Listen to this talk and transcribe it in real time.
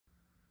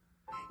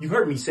You've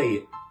heard me say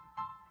it,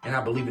 and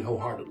I believe it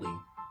wholeheartedly,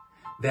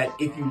 that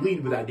if you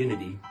lead with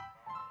identity,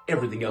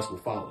 everything else will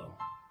follow.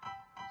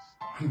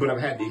 But I've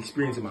had the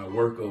experience in my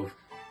work of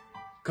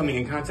coming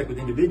in contact with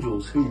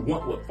individuals who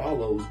want what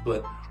follows,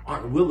 but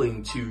aren't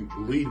willing to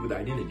lead with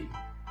identity.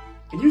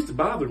 It used to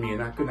bother me,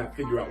 and I could not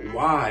figure out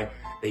why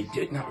they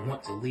did not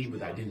want to lead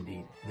with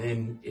identity.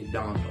 Then it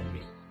dawned on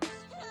me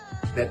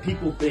that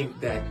people think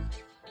that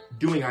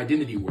doing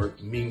identity work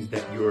means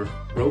that you're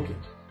broken,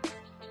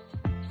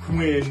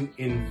 when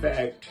in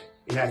fact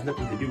it has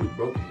nothing to do with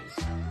brokenness,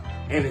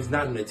 and it's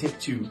not an attempt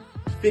to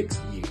fix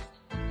you.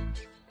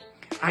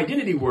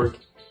 Identity work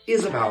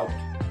is about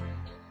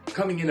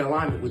coming in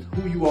alignment with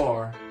who you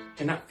are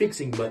and not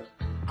fixing, but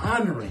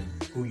honoring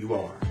who you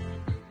are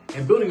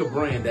and building a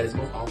brand that is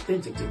most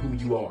authentic to who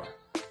you are.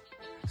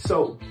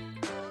 So,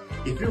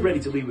 if you're ready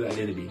to lead with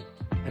identity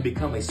and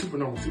become a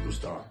supernormal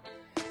superstar,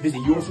 visit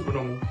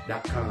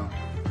yoursupernormal.com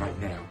right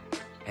now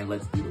and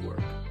let's do the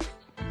work.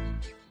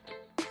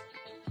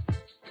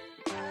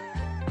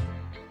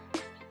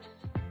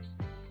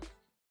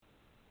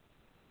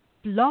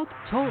 Blog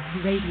Talk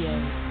Radio.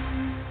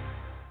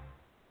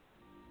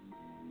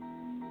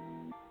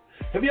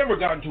 Have you ever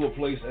gotten to a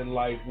place in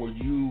life where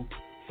you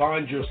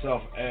find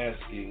yourself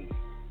asking,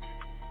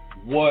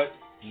 what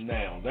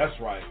now? That's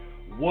right,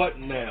 what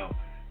now?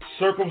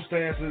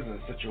 Circumstances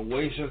and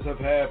situations have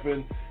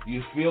happened.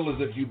 You feel as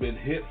if you've been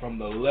hit from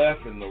the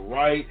left and the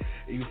right.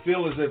 You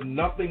feel as if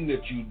nothing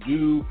that you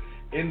do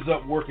ends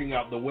up working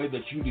out the way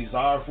that you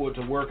desire for it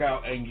to work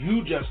out, and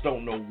you just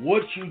don't know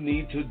what you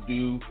need to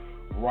do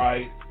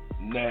right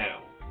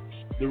now.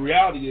 The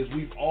reality is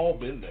we've all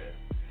been there.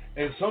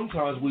 And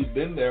sometimes we've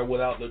been there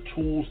without the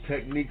tools,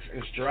 techniques,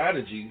 and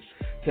strategies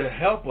to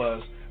help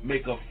us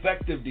make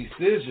effective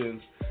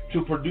decisions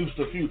to produce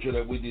the future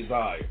that we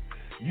desire.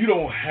 You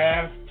don't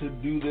have to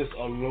do this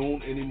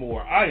alone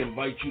anymore. I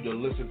invite you to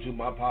listen to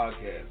my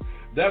podcast.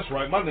 That's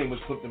right, my name is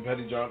Clifton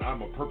Pettyjohn.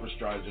 I'm a purpose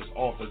strategist,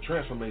 author,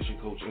 transformation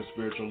coach, and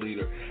spiritual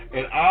leader.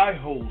 And I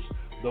host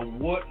the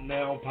What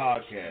Now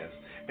podcast.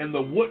 And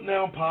the What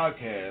Now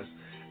podcast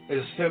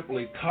is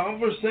simply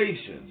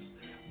conversations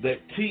that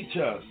teach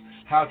us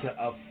how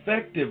to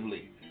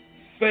effectively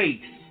face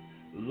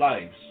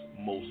life's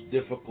most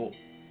difficult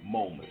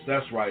moments.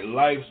 That's right,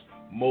 life's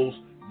most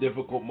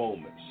difficult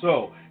moments.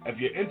 So, if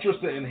you're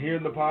interested in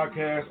hearing the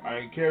podcast, I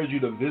encourage you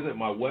to visit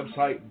my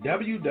website,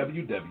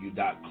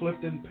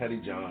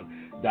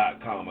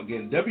 www.cliftonpettyjohn.com.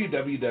 Again,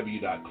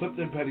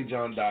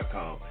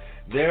 www.cliftonpettyjohn.com.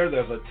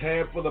 There's a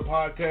tab for the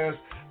podcast,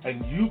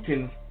 and you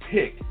can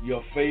pick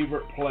your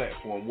favorite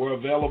platform. We're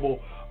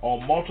available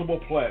on multiple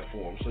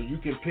platforms, so you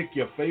can pick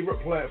your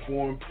favorite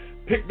platform,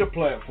 pick the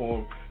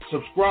platform,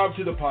 subscribe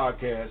to the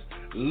podcast,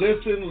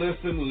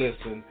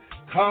 listen,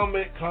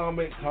 comment,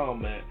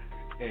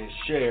 and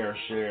share.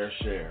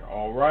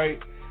 All right?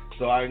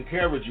 So I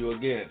encourage you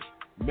again,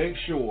 make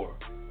sure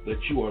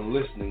that you are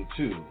listening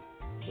to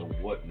the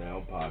What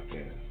Now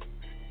podcast.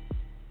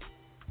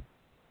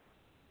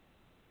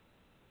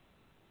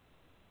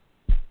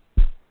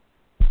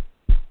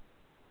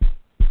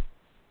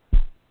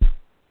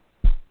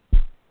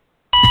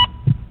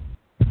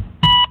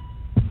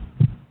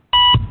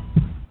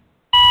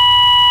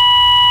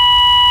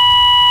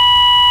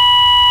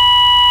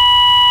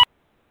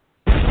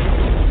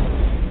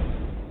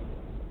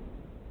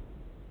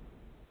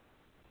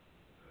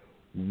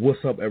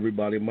 What's up,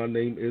 everybody? My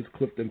name is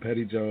Clifton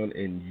Pettyjohn,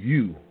 and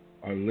you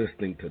are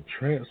listening to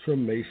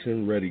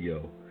Transformation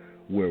Radio,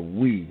 where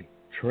we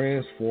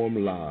transform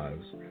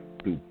lives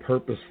through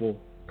purposeful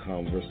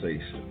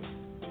conversations.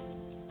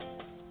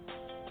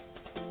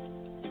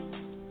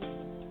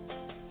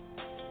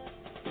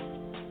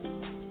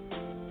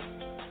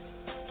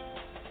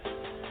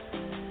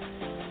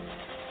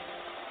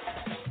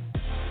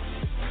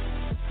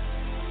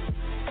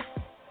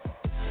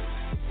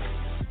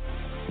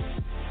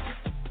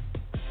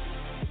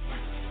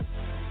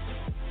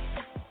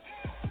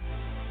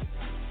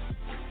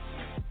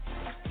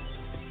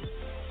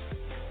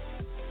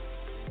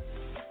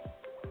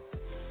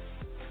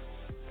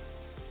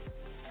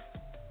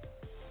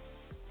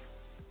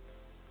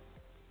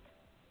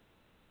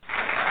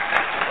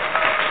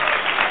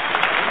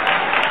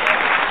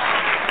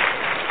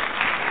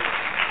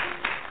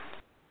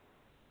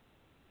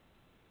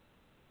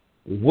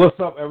 What's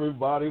up,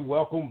 everybody?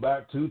 Welcome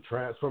back to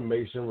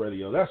Transformation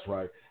Radio. That's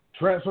right,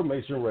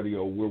 Transformation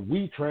Radio, where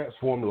we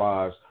transform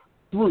lives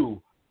through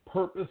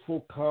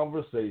purposeful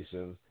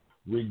conversations,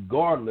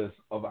 regardless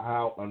of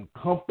how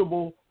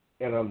uncomfortable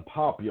and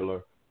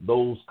unpopular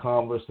those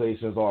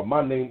conversations are.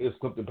 My name is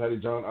Clifton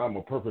Pettyjohn. I'm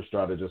a purpose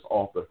strategist,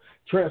 author,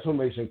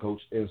 transformation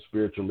coach, and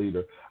spiritual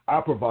leader. I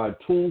provide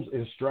tools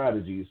and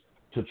strategies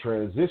to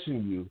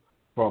transition you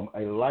from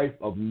a life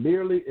of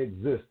merely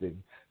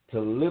existing to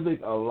living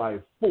a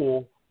life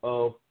full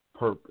of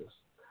purpose.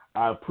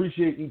 I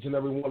appreciate each and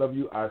every one of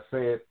you. I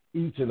say it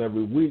each and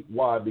every week.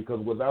 Why?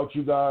 Because without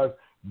you guys,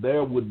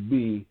 there would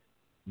be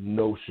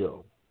no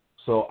show.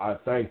 So I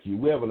thank you.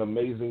 We have an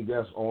amazing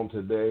guest on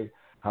today.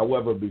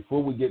 However,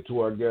 before we get to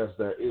our guest,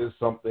 there is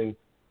something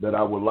that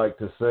I would like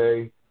to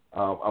say.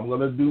 I'm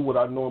going to do what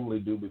I normally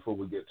do before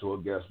we get to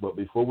a guest, but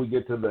before we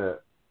get to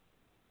that,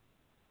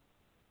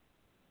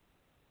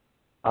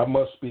 I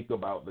must speak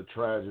about the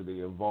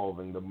tragedy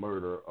involving the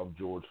murder of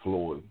George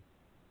Floyd.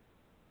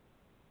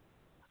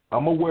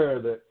 I'm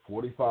aware that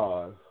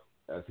 45,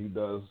 as he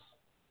does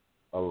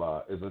a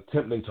lot, is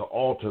attempting to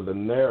alter the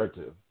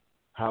narrative.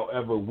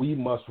 However, we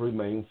must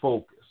remain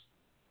focused.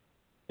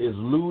 Is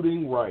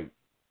looting right?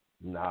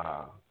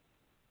 Nah.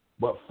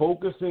 But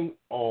focusing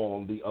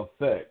on the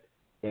effect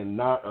and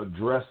not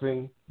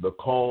addressing the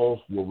cause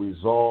will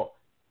result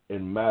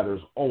in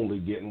matters only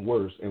getting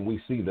worse, and we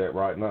see that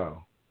right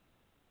now.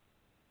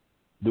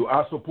 Do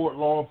I support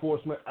law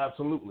enforcement?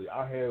 Absolutely.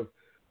 I have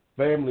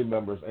family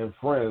members and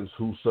friends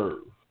who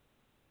serve.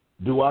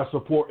 Do I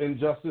support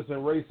injustice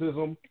and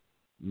racism?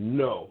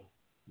 No,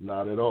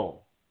 not at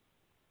all.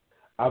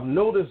 I've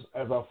noticed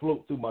as I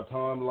float through my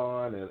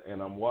timeline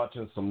and I'm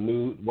watching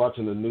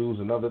watching the news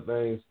and other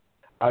things,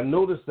 I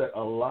noticed that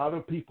a lot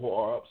of people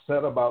are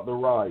upset about the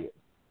riot.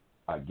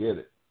 I get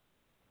it.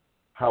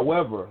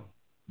 However,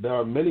 there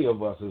are many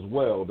of us as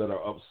well that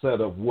are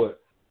upset of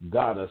what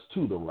got us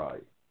to the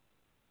riot.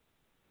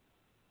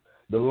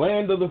 The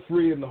land of the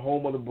free and the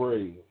home of the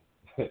brave.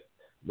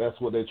 That's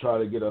what they try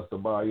to get us to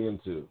buy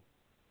into.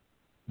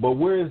 But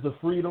where is the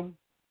freedom?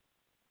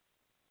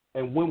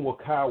 And when will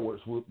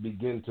cowards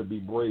begin to be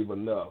brave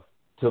enough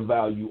to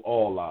value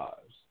all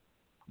lives?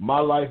 My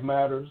life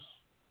matters.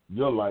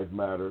 Your life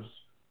matters.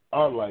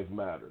 Our life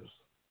matters.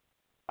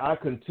 I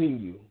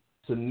continue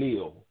to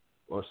kneel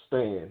or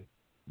stand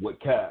with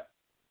Cap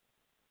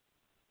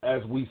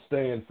as we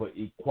stand for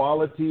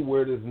equality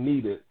where it is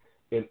needed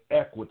and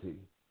equity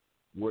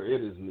where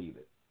it is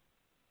needed.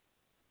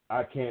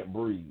 I can't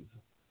breathe.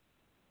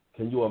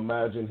 Can you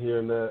imagine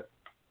hearing that?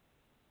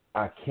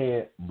 I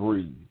can't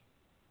breathe.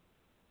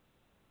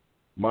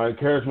 My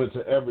encouragement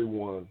to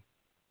everyone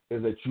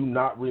is that you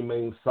not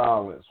remain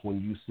silent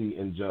when you see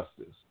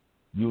injustice.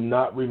 You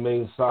not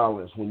remain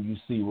silent when you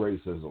see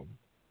racism.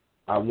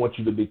 I want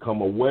you to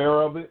become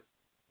aware of it,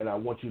 and I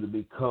want you to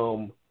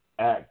become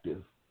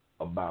active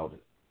about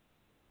it.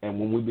 And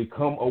when we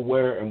become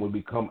aware and we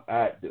become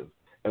active,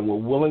 and we're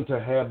willing to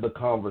have the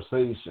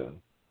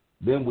conversation,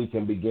 then we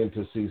can begin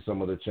to see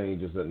some of the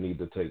changes that need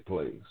to take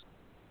place.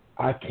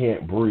 I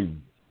can't breathe.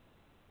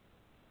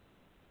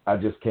 I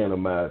just can't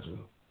imagine.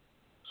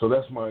 So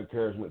that's my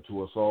encouragement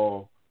to us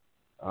all.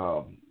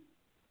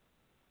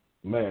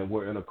 Man,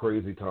 we're in a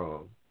crazy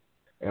time.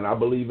 And I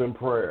believe in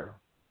prayer.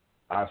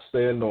 I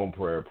stand on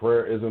prayer.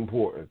 Prayer is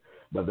important.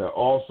 But there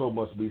also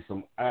must be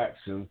some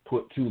action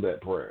put to that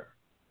prayer.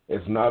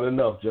 It's not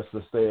enough just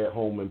to stay at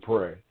home and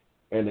pray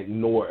and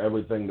ignore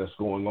everything that's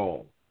going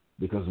on,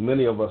 because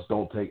many of us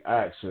don't take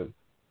action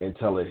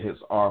until it hits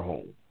our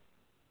home.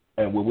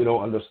 And what we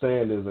don't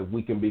understand is if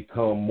we can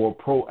become more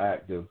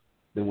proactive,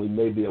 then we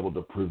may be able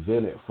to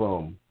prevent it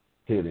from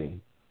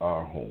hitting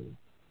our home.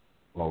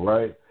 All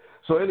right?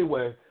 So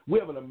anyway, we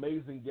have an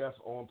amazing guest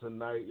on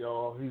tonight,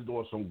 y'all. He's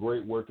doing some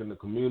great work in the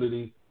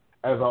community.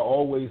 As I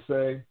always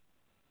say,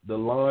 the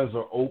lines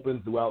are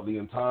open throughout the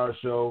entire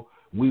show.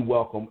 We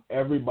welcome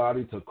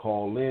everybody to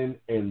call in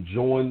and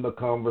join the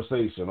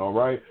conversation, all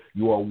right?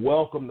 You are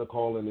welcome to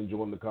call in and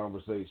join the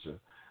conversation.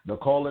 The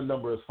call-in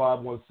number is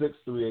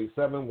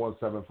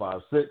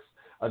 516-387-1756.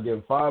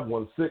 Again,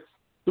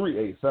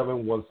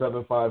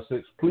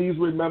 516-387-1756. Please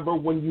remember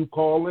when you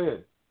call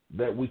in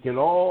that we can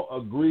all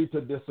agree to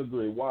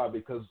disagree. Why?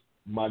 Because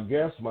my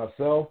guests,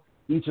 myself,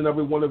 each and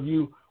every one of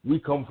you, we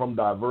come from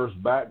diverse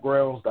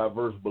backgrounds,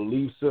 diverse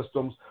belief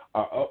systems.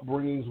 Our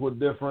upbringings were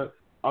different.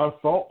 Our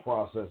thought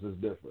process is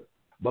different.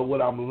 But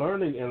what I'm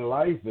learning in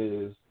life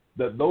is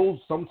that those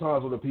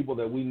sometimes are the people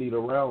that we need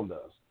around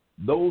us.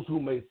 Those who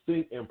may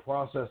think and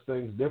process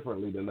things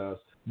differently than us,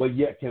 but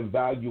yet can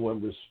value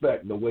and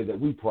respect the way that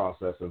we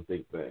process and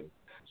think things.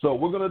 So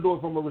we're going to do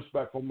it from a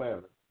respectful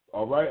manner.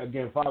 All right?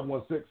 Again,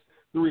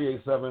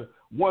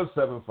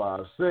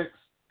 516-387-1756.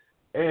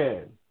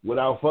 And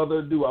without further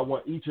ado, I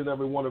want each and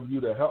every one of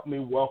you to help me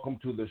welcome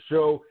to the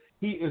show.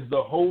 He is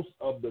the host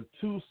of the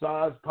Two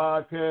Sides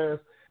podcast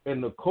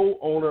and the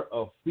co-owner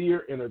of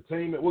Fear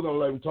Entertainment. We're going to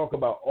let him talk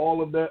about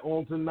all of that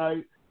on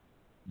tonight.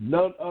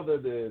 None other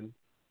than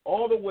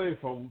all the way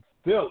from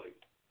Philly,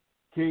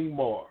 King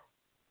Mar.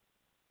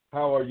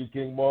 How are you,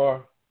 King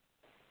Mar?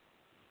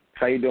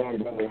 How you doing,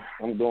 brother?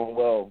 I'm doing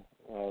well.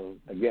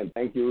 Again,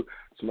 thank you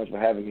so much for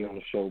having me on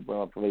the show,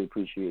 bro. I really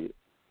appreciate it.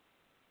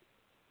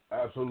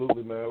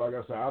 Absolutely, man. Like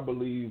I said, I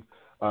believe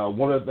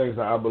one of the things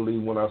that I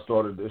believe when I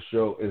started this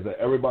show is that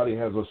everybody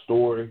has a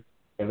story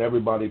and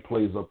everybody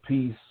plays a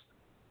piece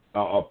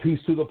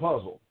to the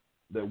puzzle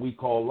that we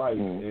call life.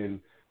 And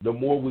the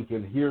more we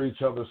can hear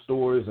each other's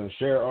stories and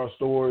share our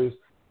stories,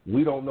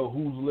 we don't know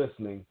who's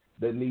listening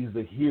that needs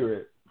to hear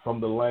it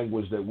from the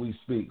language that we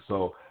speak.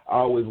 So I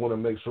always want to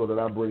make sure that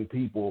I bring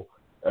people,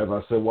 as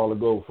I said a while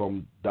ago,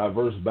 from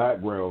diverse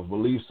backgrounds,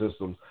 belief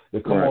systems,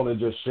 that come on and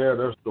just share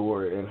their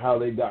story and how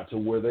they got to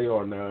where they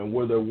are now and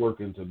where they're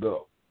working to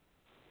go.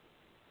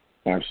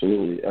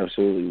 Absolutely,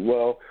 absolutely.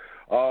 Well,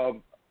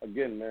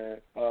 again, man,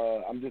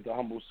 I'm just a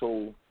humble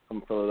soul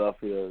from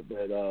Philadelphia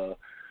that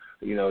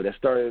that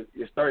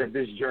started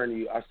this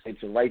journey. I say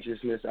to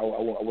righteousness. I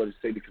would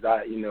say because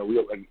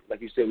we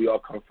like you said, we all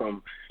come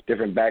from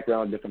different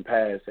backgrounds, different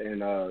paths, and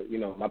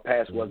my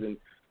past wasn't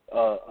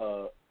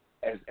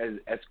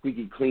as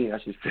squeaky clean, I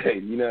should say.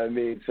 You know what I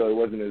mean? So it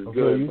wasn't as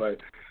good. But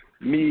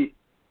me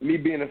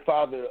being a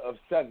father of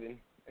 7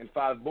 and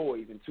 5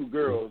 boys and 2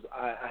 girls,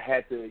 I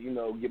had to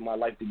get my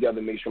life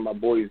together, make sure my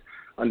boys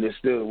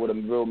understood what a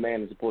real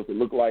man is supposed to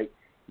look like,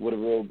 what a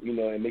real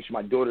and make sure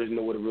my daughters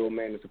know what a real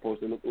man is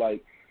supposed to look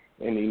like.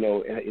 And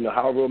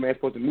how a real man's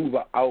supposed to move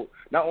out,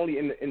 not only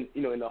in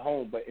the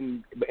home, but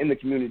in the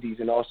communities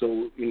and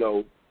also in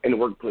the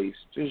workplace.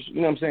 Just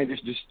what I'm saying,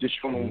 just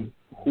showing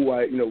who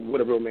what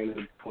a real man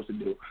is supposed to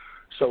do.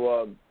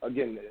 So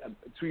again,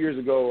 2 years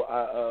ago,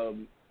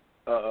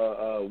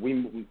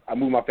 I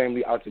moved my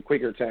family out to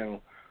Quakertown,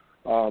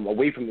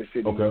 away from the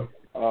city. Okay.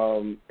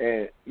 And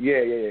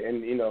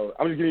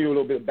I'm just giving you a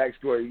little bit of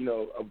backstory,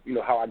 of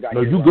how I got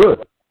no, here. No, you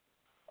good.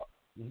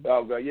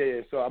 Oh God,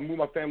 yeah. So I moved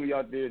my family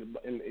out there in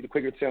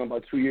Quakertown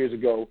about 2 years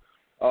ago.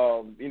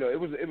 It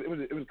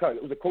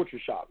was a culture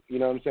shock. You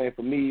know what I'm saying,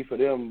 for me, for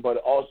them, but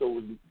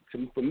also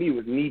for me it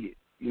was needed.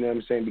 You know what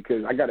I'm saying,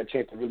 because I got a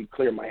chance to really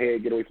clear my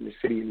head, get away from the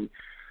city, and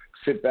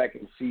sit back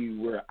and see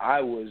where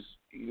I was,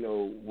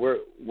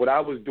 what I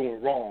was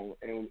doing wrong,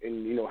 and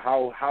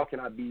how can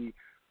I be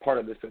part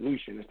of the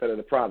solution instead of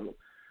the problem.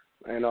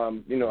 And,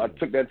 I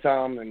took that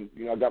time and,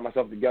 I got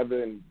myself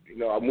together and,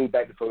 I moved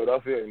back to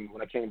Philadelphia. And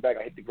when I came back,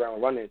 I hit the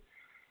ground running.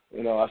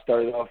 I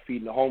started off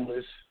feeding the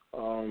homeless.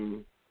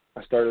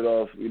 I started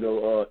off,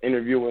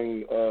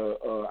 interviewing.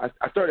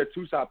 I started a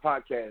two-side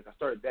podcast. I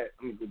started that.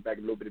 Let me go back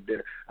a little bit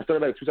there. I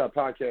started a two-side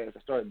podcast.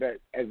 I started that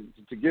as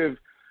to give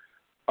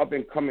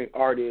up-and-coming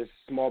artists,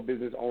 small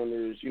business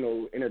owners,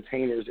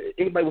 entertainers,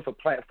 anybody with a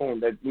platform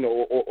that,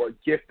 or a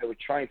gift that was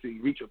trying to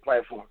reach a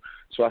platform.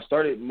 So I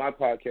started my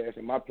podcast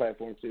and my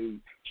platform to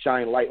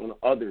shine light on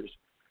others.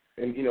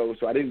 And,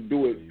 so I didn't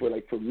do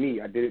it for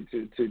me. I did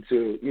it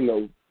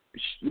to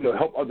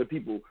help other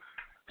people.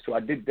 So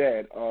I did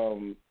that.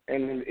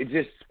 And it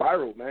just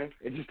spiraled, man.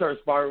 It just started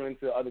spiraling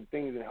into other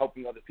things and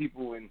helping other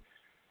people and,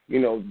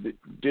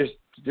 just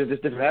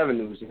different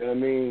avenues. You know what I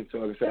mean? So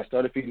like I said, I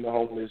started feeding the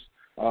homeless.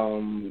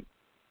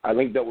 I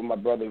linked up with my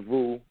brother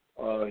Vu.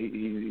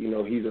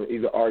 He's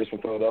an artist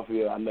from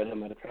Philadelphia. I met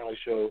him at a talent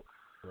show.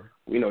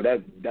 Sure.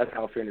 That's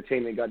how Fair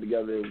Entertainment got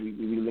together.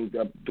 We linked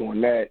up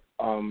doing that.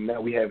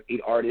 Now we have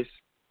 8 artists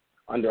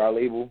under our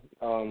label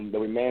that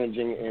we're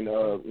managing and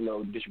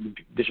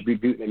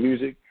distributing their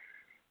music.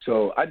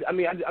 So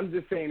I'm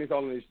just saying this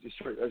all in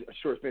a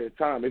short span of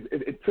time.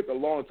 It took a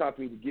long time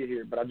for me to get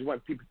here, but I just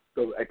want people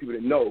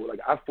to know, like,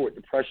 I fought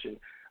depression.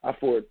 I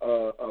fought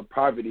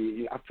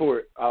poverty. I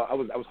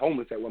was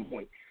homeless at one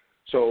point.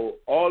 So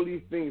all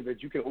these things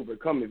that you can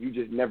overcome if you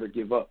just never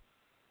give up.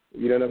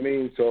 You know what I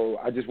mean? So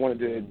I just wanted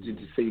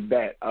to say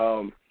that.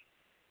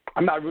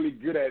 I'm not really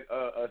good at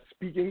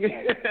speaking.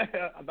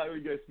 I'm not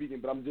really good at speaking,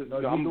 but I'm just. No,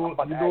 you're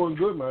doing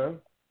good, man.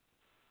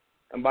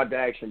 I'm about the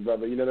action,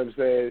 brother. You know what I'm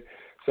saying?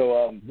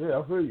 So yeah,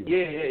 I feel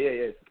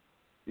you.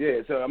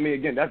 Yeah. So I mean,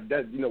 again,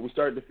 that's we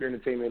started the Fair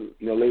Entertainment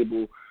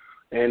label.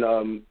 And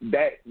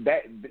that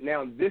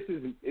now this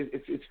is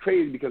it's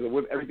crazy because of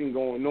with everything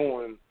going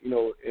on,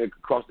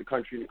 across the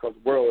country and across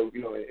the world,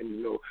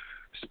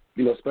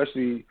 and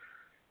especially,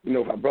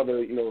 my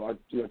brother,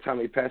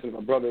 timely passing of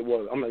my brother.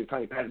 Well, I'm not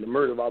timely passing the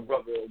murder of our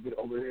brother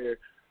over here,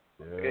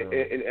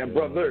 and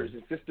brothers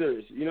and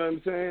sisters. You know what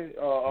I'm saying?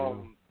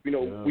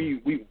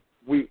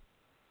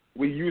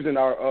 We using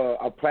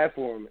our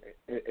platform.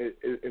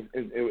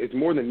 It's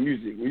more than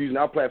music. We're using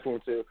our platform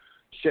to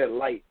shed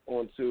light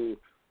onto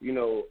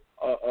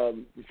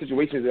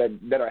situations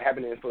that are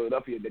happening in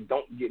Philadelphia that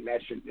don't get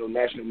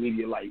national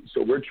media light.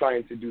 So we're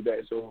trying to do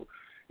that. So,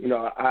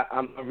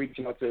 I'm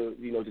reaching out to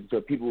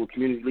to people,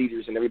 community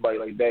leaders, and everybody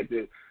like that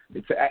to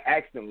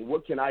ask them,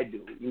 what can I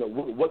do?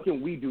 What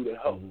can we do to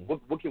help?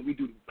 What can we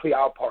do to play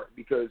our part?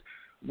 Because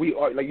we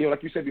are like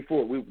you said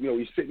before,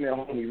 we're sitting at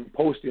home, we're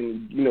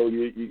posting,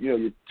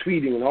 you're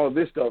tweeting and all of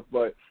this stuff,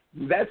 but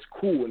that's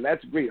cool and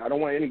that's great. I don't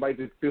want anybody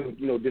to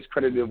feel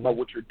discredited about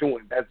what you're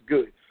doing. That's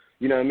good.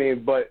 You know what I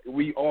mean? But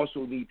we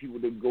also need people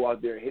to go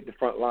out there and hit the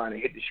front line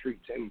and hit the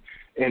streets and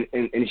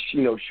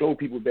show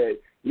people that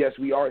yes,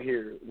 we are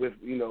here with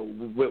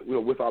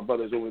with our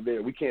brothers over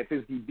there. We can't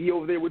physically be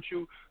over there with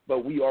you,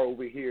 but we are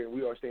over here and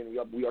we are standing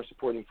up. We are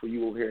supporting for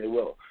you over here as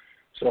well.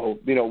 So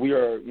we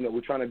are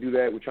we're trying to do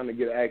that. We're trying to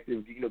get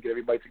active. Get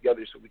everybody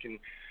together so we can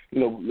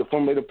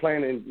formulate a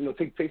plan and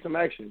take some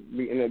action.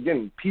 And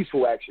again,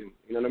 peaceful action.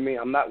 You know what I mean?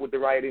 I'm not with the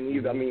rioting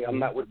either. I mean, I'm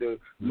not with the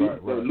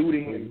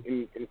looting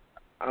and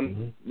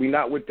we're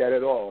not with that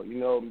at all,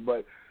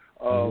 but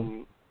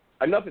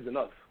enough is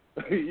enough,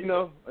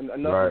 enough is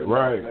enough,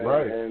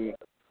 right.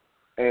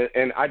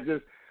 And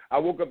I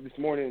woke up this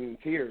morning in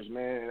tears,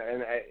 man,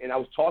 and I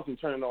was tossing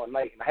and turning all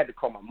night, and I had to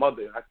call my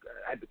mother. I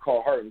had to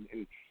call her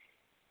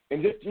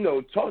and just,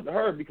 talk to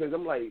her because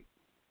I'm like,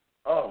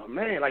 oh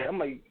man,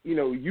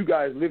 you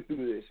guys lived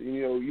through this,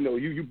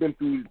 you've been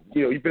through,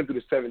 you've been through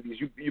the 70s,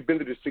 you've been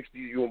through the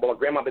 60s,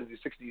 grandma been in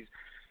the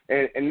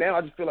 60s, and now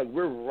I just feel like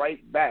we're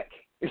right back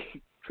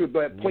to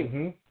that point.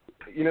 Mm-hmm.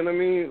 You know what I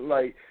mean?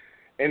 Like,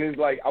 and it's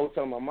like I was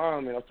telling my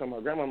mom and I was telling my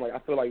grandma, I'm like, I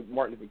feel like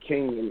Martin Luther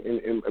King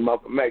and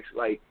Malcolm X,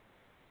 like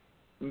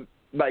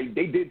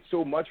they did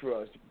so much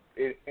for us,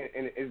 and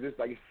it's just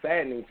like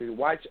saddening to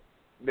watch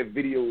the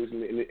videos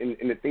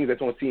and the things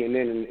that's on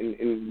CNN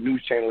and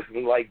news channels,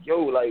 and like, yo,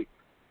 like,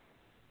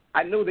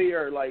 I know they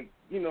are, like,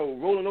 you know,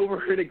 rolling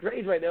over their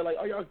graves right now. Like,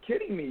 are y'all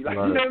kidding me? Like,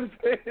 right. You know what I'm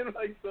saying?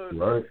 Like, so,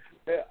 right.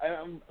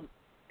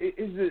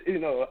 It's just, you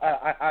know,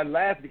 I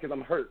laugh because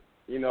I'm hurt.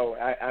 You know,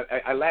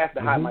 I laugh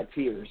to hide my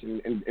tears,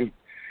 and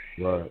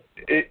right.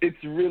 It's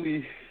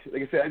really,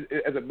 like I said,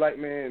 as a black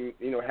man,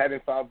 you know, having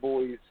 5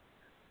 boys,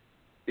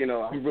 you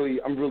know, I'm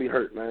really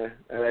hurt, man.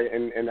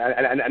 And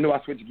I know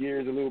I switched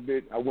gears a little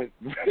bit. I went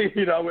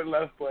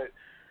left, but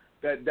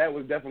that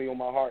was definitely on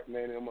my heart,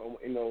 man. And,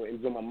 you know,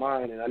 it's on my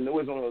mind, and I know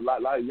it's on a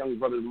lot of young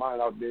brothers' mind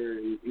out there,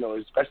 and, you know,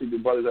 especially the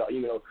brothers that,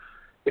 you know,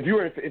 if you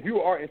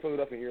are in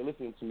Philadelphia and you're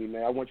listening to me,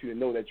 man, I want you to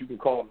know that you can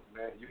call me,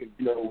 man. You can,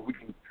 you know, we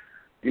can,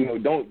 you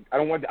know, I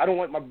don't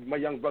want my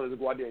young brothers to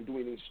go out there and do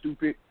anything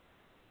stupid.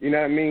 You know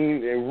what I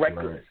mean? And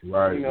reckless.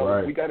 Right. You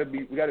know, we gotta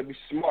be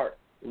smart.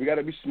 We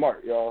gotta be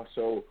smart, y'all.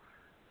 So,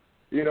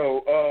 you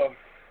know,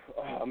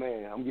 oh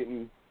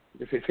man,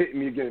 it's hitting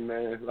me again,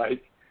 man.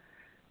 Like,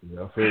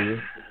 yeah, I feel you.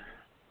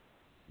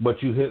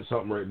 But you hit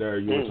something right there.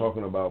 You were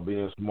talking about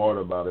being smart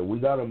about it. We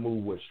gotta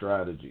move with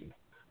strategy.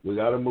 Like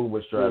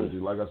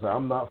I said,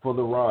 I'm not for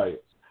the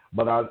riots,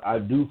 but I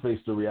do face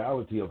the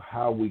reality of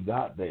how we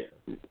got there,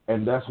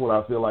 and that's what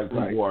I feel like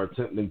people are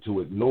attempting to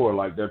ignore.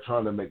 Like, they're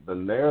trying to make the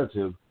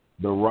narrative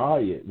the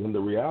riot, when the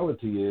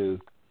reality is,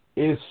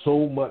 it's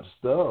so much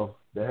stuff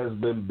that has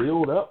been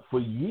built up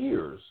for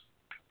years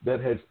that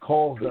has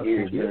caused us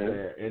to get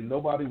there, and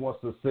nobody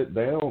wants to sit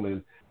down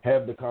and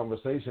have the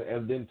conversation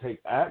and then take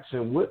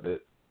action with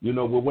it. You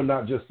know, we're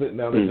not just sitting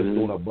down and just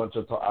doing a bunch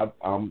of talk.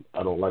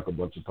 I don't like a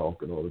bunch of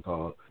talking all the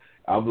time.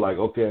 I'm like,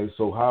 okay,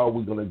 so how are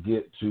we going to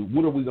get to,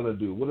 what are we going to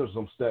do? What are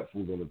some steps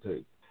we're going to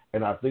take?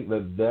 And I think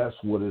that that's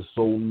what is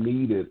so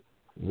needed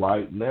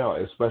right now,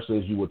 especially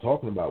as you were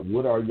talking about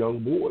with our young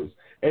boys.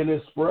 And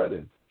it's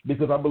spreading,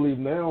 because I believe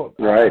now,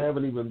 I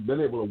haven't even been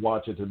able to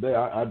watch it today.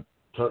 I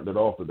turned it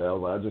off today. I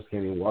was like, I just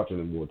can't even watch it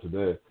anymore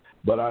today.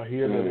 But I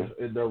hear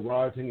that they're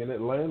rioting in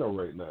Atlanta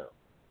right now.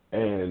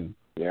 And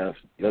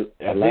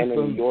Atlanta,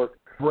 New York.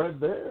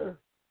 Spread there.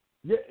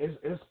 Yeah,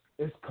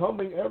 it's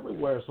coming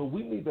everywhere. So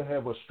we need to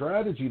have a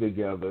strategy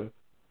together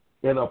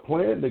and a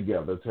plan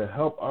together to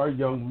help our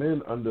young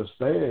men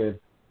understand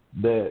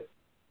that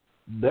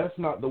that's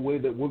not the way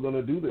that we're going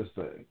to do this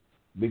thing,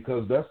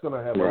 because that's going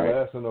to have a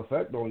lasting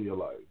effect on your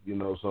life, you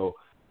know. So,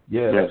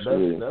 yeah, that's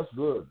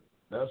good.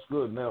 That's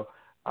good. Now,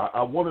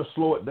 I want to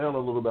slow it down a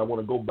little bit. I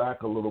want to go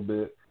back a little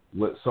bit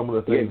with some of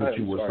the things that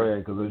you were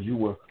saying, because as you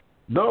were –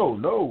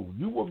 no,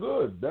 you were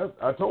good.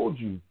 I told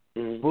you.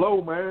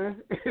 Flow,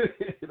 man.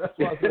 That's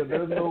why I said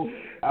there's no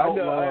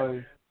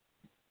outline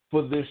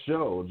for this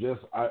show. Just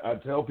I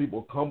tell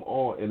people, come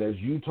on, and as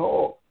you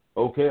talk,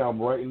 okay,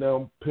 I'm writing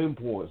down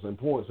pinpoints and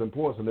points,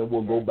 and then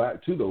we'll go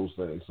back to those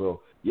things.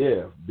 So,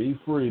 yeah, be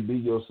free, be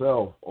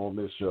yourself on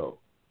this show.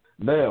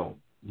 Now,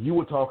 you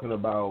were talking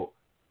about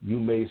you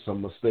made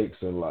some mistakes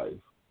in life.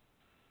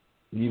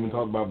 You even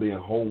talked about being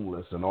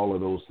homeless and all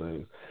of those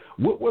things.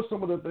 What were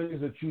some of the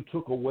things that you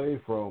took away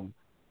from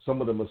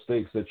some of the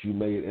mistakes that you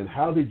made, and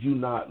how did you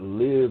not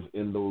live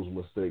in those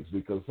mistakes?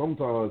 Because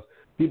sometimes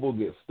people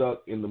get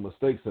stuck in the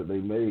mistakes that they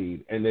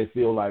made, and they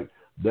feel like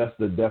that's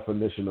the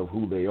definition of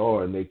who they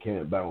are, and they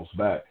can't bounce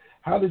back.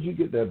 How did you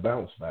get that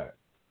bounce back?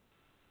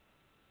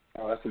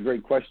 Oh, that's a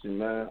great question,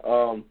 man.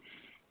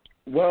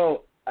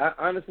 Well,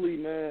 honestly,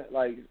 man,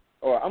 like,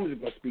 or I'm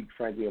just gonna speak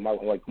frankly on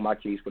my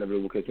case, whatever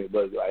the case may be.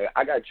 But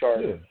I got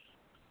charged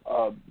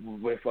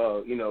with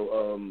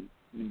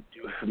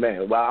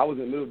man, while I was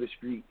in the middle of the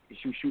street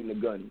shooting a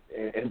gun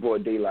in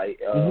broad daylight.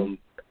 I'm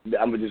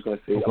just gonna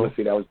say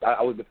that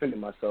I was defending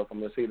myself.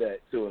 I'm gonna say that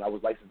too, and I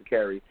was licensed to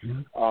carry.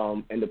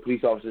 And the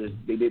police officers,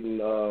 they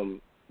didn't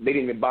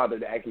even bother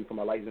to ask me for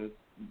my license.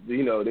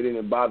 You know, they didn't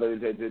even bother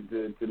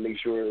to make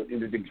sure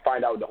to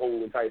find out the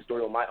whole entire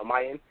story on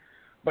my end.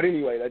 But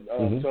anyway,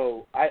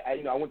 so I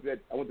went through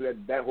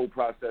that whole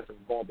process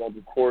of going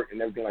to court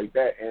and everything like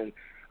that, and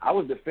I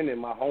was defending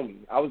my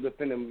homie. I was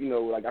defending, you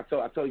know, like I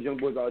tell young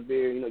boys out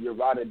there, you know, your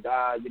ride or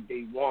die, your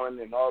day one,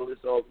 and all this,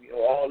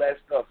 all that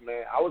stuff,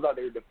 man. I was out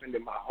there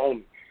defending my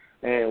homie,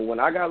 and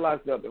when I got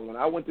locked up and when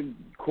I went to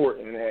court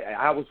and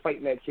I was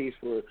fighting that case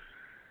for,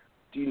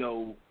 you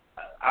know,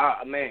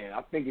 I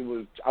think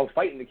I was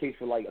fighting the case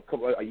for like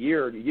a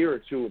year or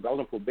two. I was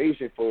on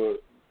probation for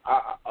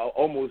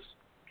almost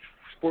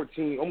 10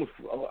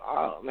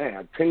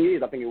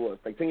 years. I think it was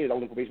like 10 years. I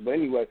was on probation, but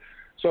anyway,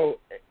 so.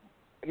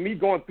 Me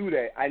going through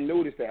that, I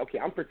noticed that, okay,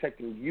 I'm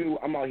protecting you.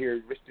 I'm out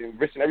here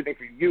risking everything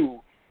for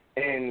you.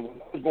 And when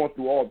I was going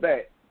through all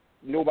that,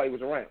 nobody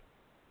was around.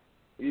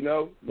 You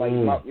know, like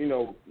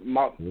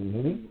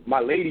my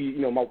lady,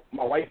 you know,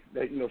 my wife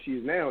that, you know, she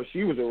is now,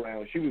 she was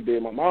around. She was there.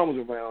 My mom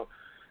was around.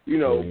 You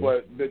know,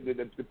 but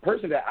the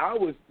person that I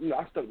was, you know,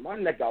 I stuck my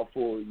neck out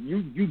for,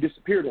 you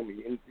disappeared on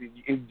me,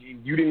 and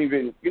you didn't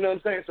even, you know what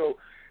I'm saying? So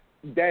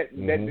that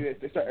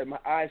my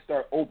eyes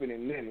start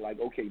opening then, like,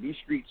 okay, these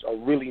streets are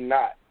really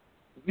not,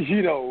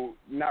 you know,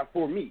 not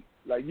for me.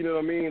 Like, you know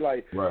what I mean?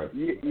 Like,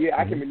 yeah,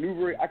 I can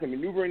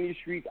maneuver in these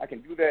streets, I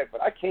can do that,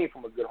 but I came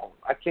from a good home.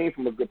 I came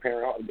from a good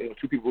parent home. You know,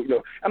 two people, you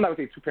know, I'm not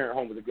gonna say two-parent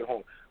home was a good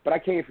home, but I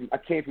came from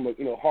a,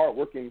 you know,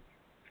 hard-working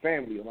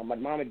family. My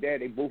mom and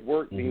dad, they both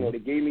worked. You know, they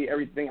gave me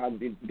everything.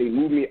 They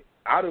moved me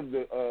out of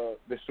the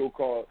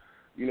so-called,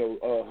 you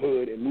know,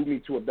 hood and moved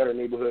me to a better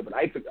neighborhood. But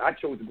I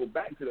chose to go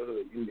back to the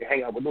hood and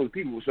hang out with those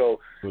people. So,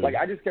 like,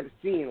 I just kept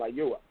seeing, like,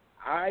 yo,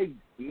 I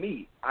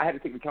had to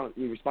take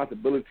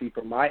responsibility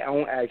for my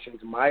own actions,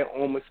 my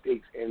own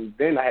mistakes, and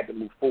then I had to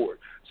move forward.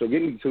 So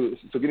getting to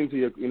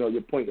your, you know,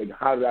 your point, like,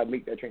 how did I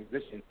make that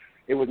transition?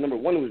 It was, number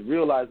one, it was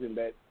realizing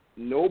that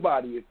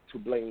nobody is to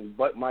blame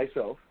but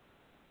myself.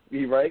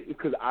 Right?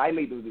 Because I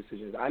made those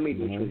decisions. I made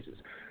those choices.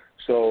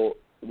 So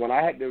when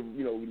I had to,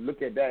 you know,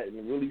 look at that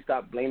and really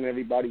stop blaming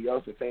everybody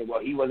else and saying, well,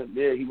 he wasn't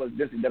there, he wasn't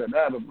this, and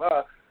blah, blah,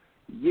 blah.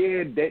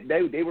 Yeah,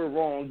 they were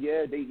wrong.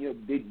 Yeah, they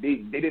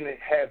didn't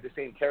have the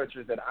same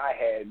characters that I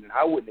had, and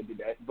I wouldn't have did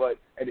that. But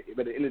at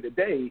the end of the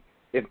day,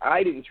 if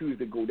I didn't choose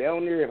to go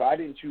down there, if I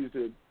didn't choose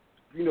to,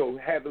 you know,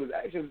 have those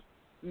actions,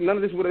 none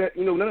of this would have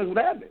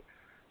happened.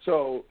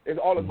 So it's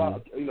all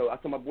about, you know, I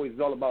tell my boys,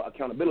 it's all about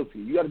accountability.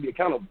 You got to be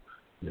accountable.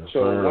 Yes,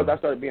 so once I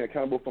started being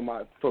accountable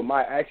for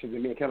my actions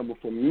and being accountable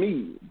for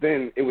me,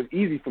 then it was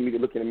easy for me to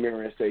look in the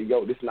mirror and say,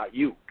 yo, this is not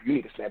you. You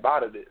need to snap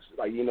out of this.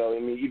 Like, you know, I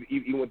mean,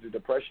 even with the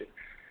depression,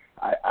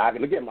 I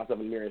can look at myself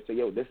in the mirror and say,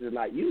 yo, this is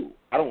not you.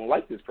 I don't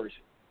like this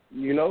person.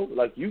 You know,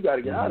 like, you got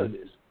to get out of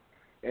this.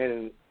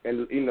 And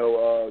you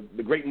know,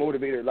 the great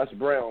motivator, Les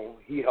Brown,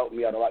 he helped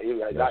me out a lot.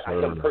 I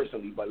know him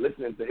personally, but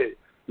listening to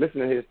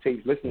his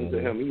tapes, listening to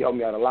him, he helped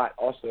me out a lot.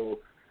 Also,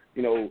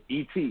 you know,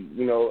 E.T.,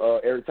 you know,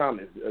 Eric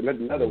Thomas,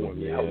 another one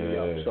that helped me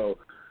out. So,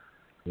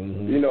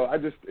 you know, I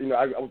just, you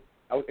know,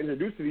 I was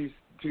introduced to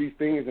these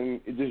things, and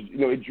it just, you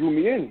know, it drew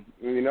me in,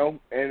 you know.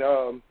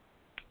 And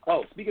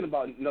speaking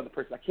about another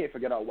person, I can't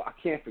forget out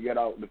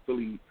the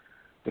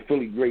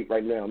Philly great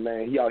right now,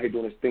 man. He out here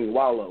doing his thing.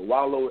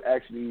 Wallow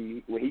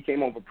actually, when he came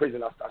home from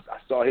prison, I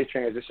saw his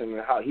transition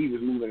and how he was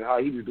moving, and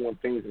how he was doing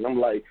things, and I'm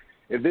like,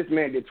 if this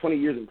man did 20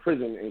 years in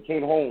prison and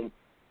came home,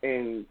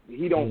 and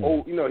he don't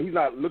owe, you know, he's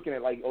not looking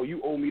at like, oh,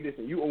 you owe me this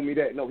and you owe me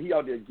that. No, he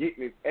out there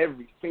getting it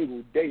every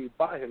single day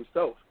by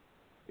himself.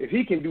 If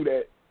he can do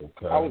that,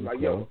 I was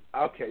like, yo,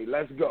 okay,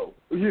 let's go.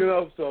 You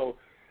know, so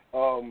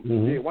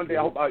yeah, one day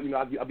I hope I'll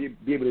be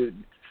able to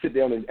sit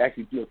down and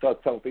actually, you know,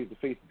 tell him face to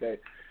face that,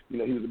 you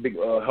know, he was a big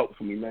help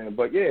for me, man.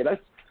 But yeah,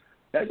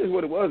 that's just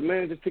what it was,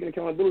 man. Just taking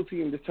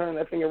accountability and just turning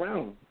that thing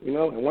around, you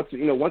know. And once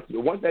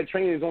that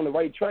train is on the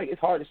right track, it's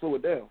hard to slow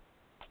it down.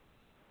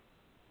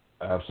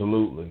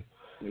 Absolutely.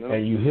 You know?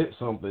 And you hit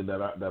something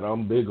that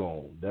I'm big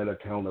on, that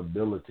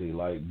accountability,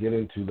 like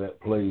getting to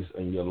that place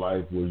in your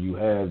life where you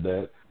have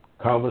that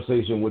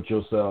conversation with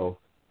yourself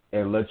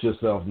and let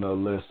yourself know,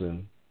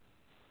 listen,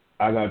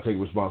 I got to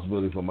take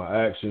responsibility for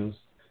my actions,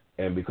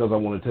 and because I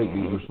want to take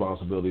these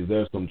responsibilities,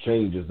 there's some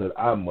changes that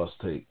I must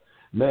take.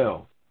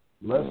 Now,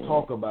 let's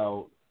talk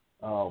about,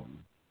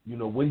 you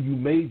know, when you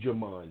made your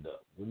mind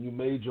up,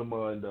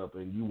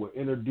 and you were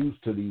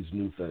introduced to these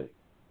new things.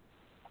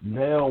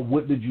 Now,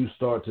 what did you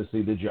start to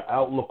see? Did your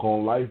outlook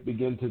on life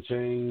begin to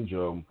change?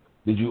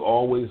 Did you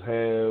always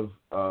have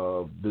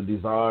the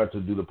desire to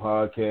do the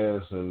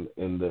podcast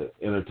and the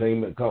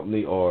entertainment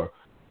company, or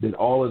did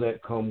all of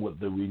that come with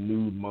the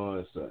renewed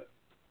mindset?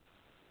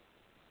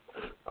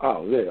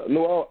 Oh yeah,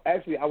 no.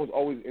 Actually, I was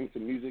always into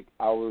music.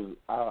 I was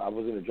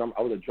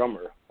a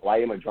drummer. Well, I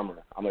am a drummer.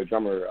 I'm a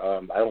drummer.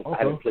 I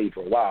haven't played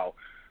for a while,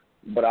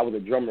 but I was a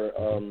drummer.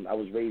 I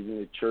was raised in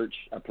the church.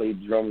 I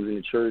played drums in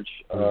the church.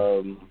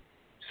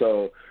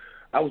 So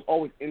I was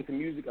always into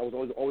music. I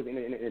was always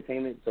into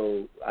entertainment.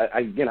 So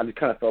I just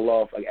kind of fell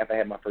off. Like after I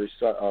had my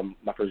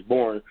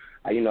firstborn,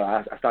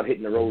 I started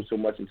hitting the road so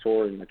much and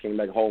touring. And I came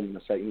back home and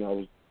I said, I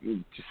was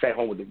just sat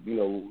home with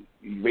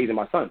raising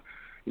my son,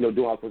 doing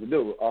what I was supposed to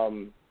do.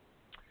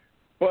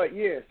 But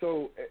yeah,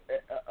 so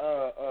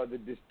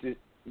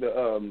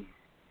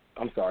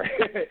I'm sorry,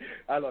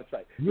 I lost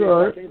track.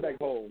 I came back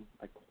home.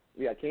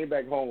 I came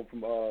back home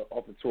from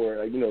off the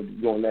tour,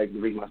 doing that to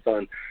raise my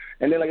son.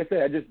 And then, like I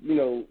said, I just,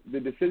 the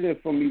decision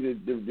for me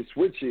to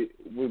switch it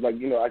was like,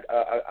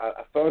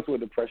 I fell into a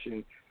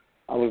depression.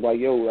 I was like,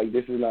 yo, like,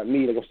 this is not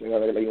me. Like I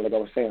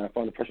was saying, I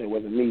found depression, it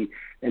wasn't me.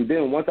 And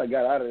then once I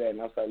got out of that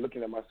and I started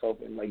looking at myself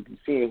and, like,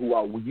 seeing who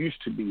I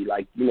used to be,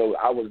 like,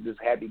 I was this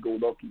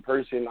happy-go-lucky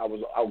person. I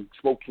was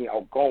outspoken,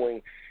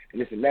 outgoing,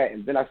 and this and that.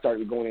 And then I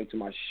started going into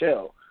my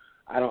shell.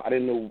 I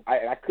didn't know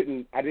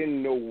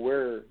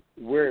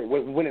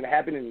when it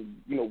happened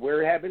and,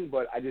 where it happened,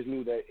 but I just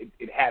knew that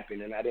it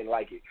happened and I didn't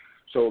like it.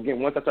 So, again,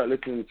 once I started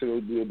listening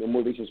to the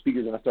motivational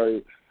speakers and I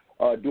started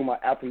doing my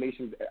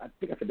affirmations, I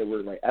think I said that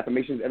word right,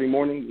 affirmations every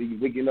morning, you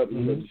waking up,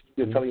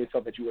 just telling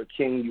yourself that you are a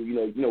king,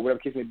 whatever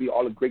case may be,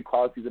 all the great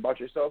qualities about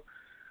yourself.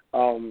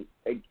 It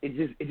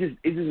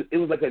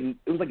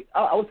was like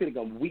I would say like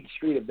a week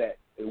straight of that,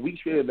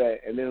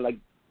 and then like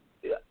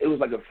it was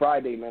like a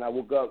Friday, man. I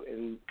woke up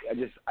and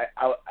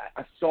I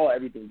saw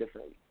everything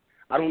differently.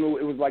 I don't know.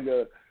 It was like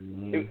it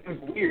was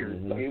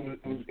weird. Like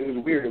it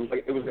was weird. It was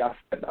like I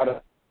stepped out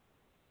of,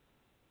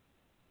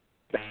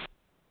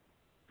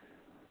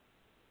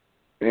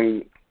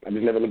 and I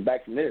just never looked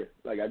back from there.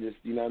 Like I just,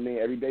 you know what I mean.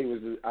 Every day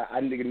was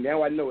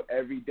now I know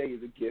every day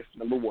is a gift.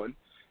 Number one,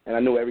 and I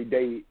know every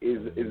day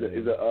is a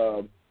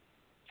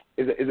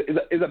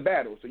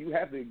battle. So you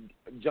have to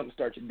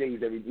jumpstart your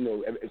days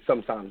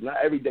sometimes, not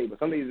every day, but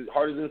some days it's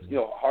harder than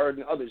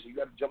others. So you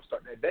got to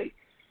jumpstart that day.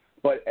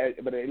 But at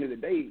the end of the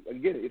day,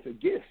 again, it's a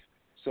gift.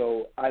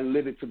 So I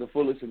live it to the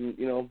fullest, and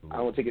I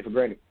don't take it for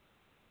granted.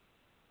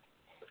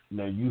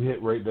 Now you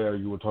hit right there.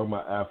 You were talking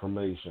about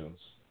affirmations.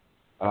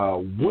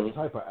 What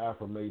type of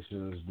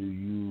affirmations do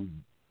you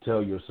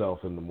tell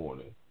yourself in the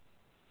morning?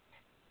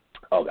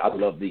 Oh, I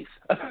love these.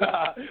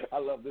 I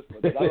love this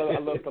one. I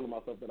love telling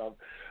myself that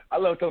I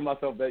love telling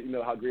myself that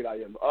how great I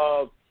am.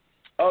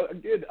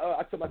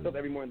 I tell myself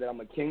every morning that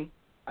I'm a king.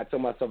 I tell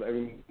myself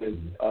every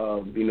morning,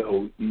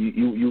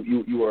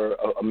 you are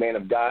a man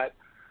of God.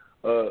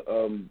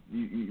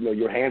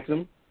 You're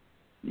handsome.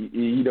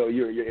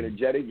 You're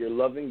energetic. You're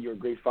loving. You're a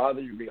great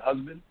father. You're a great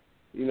husband.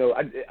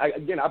 I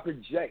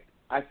project.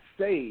 I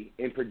say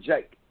and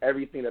project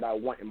everything that I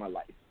want in my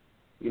life.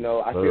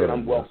 I say that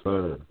I'm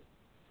wealthy.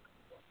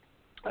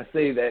 I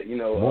say that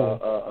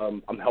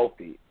I'm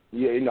healthy.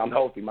 I'm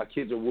healthy. My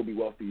kids will be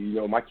wealthy.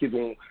 My kids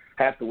won't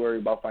have to worry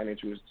about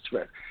financial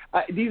stress.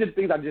 These are the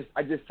things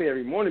I just say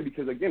every morning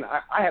because again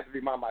I have to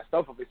remind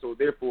myself of it. So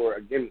therefore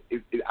again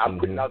I'm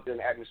putting it out there in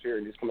the atmosphere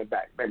and it's coming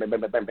back, bang bang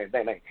bang bang bang bang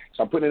bang bang.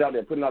 So I'm putting it out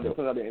there, putting it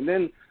out there, and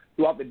then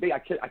throughout the day I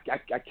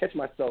catch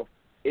myself.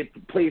 It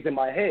plays in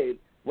my head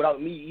without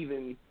me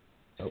even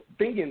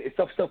thinking it's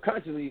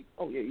subconsciously.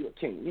 Oh yeah, you're a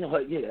king. You know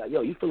what? Yeah,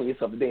 yo, you feeling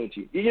yourself today, ain't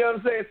you? You know what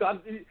I'm saying? So I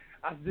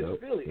just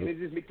feel it, and it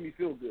just makes me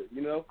feel good.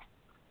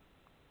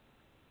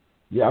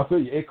 Yeah, I feel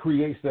you. It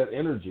creates that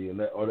energy and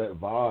that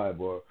vibe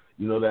or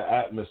that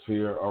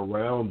atmosphere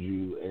around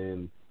you,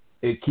 and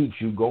it keeps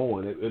you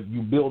going.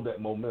 You build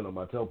that momentum.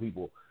 I tell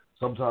people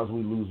sometimes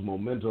we lose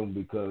momentum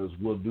because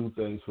we'll do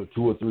things for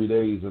 2 or 3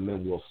 days and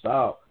then we'll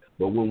stop.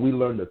 But when we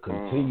learn to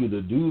continue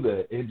to do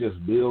that, it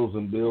just builds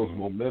and builds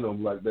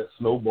momentum like that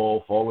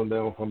snowball falling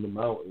down from the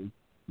mountain.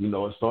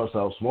 It starts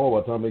out small. By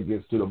the time it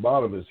gets to the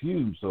bottom, it's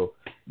huge. So,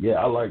 yeah,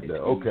 I like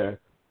that. Okay.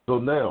 So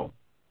now,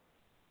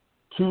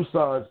 Two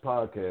Sides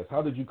Podcast.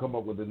 How did you come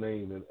up with the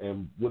name,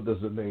 and what does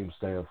the name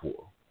stand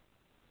for?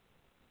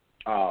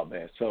 Oh,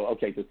 man. So,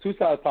 okay, the Two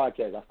Sides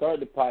Podcast. I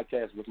started the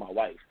podcast with my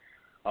wife.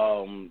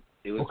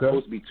 It was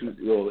supposed to be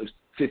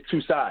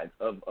two sides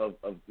of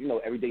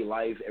everyday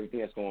life, everything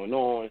that's going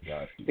on,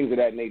 things of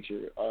that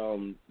nature.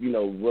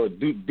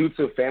 Due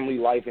to family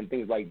life and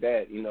things like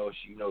that,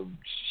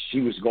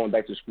 she was going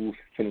back to school,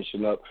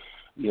 finishing up.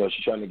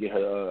 She's trying to get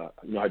her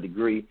her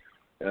degree.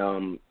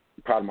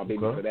 Proud of my baby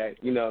for that.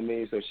 You know what I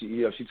mean? So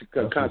she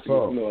took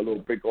constantly a little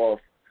break off.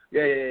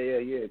 Yeah.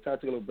 Trying to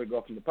take a little break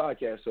off from the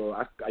podcast. So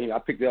I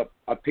picked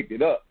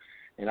it up,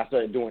 and I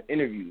started doing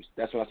interviews.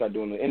 That's when I started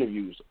doing the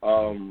interviews.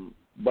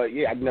 But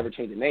yeah, I never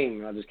changed the name,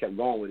 and I just kept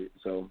going with it.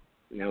 So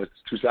it's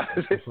Two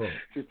Sides.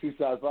 It's Two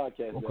Sides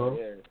Podcast.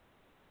 Okay.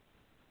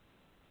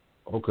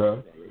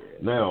 Okay.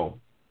 Now,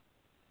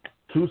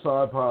 Two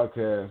Side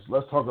Podcast.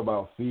 Let's talk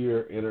about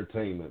Fear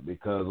Entertainment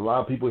because a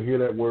lot of people hear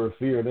that word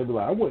fear and they be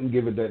like, I wouldn't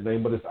give it that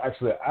name, but it's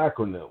actually an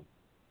acronym.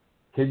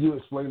 Can you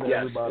explain to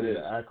everybody the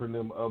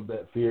acronym of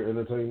that Fear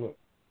Entertainment?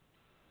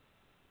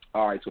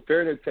 All right. So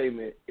Fear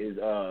Entertainment is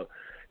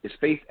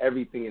Face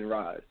Everything and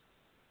Rise.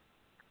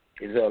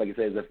 It's like I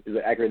said, it's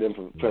an acronym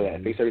for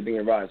that. Face Everything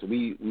and Rise. So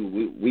we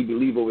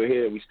believe over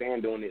here. We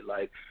stand on it.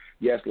 Like,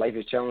 yes, life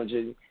is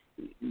challenging.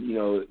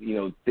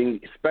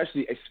 Things,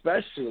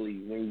 especially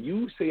when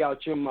you say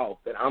out your mouth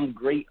that I'm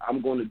great, I'm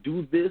going to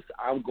do this,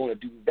 I'm going to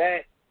do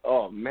that.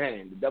 Oh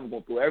man, the devil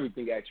going to throw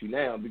everything at you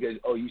now because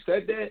you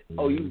said that.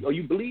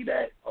 You believe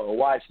that.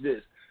 Watch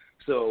this.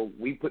 So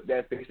we put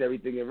that Face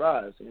Everything and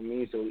Rise. You know what I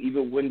mean? So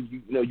even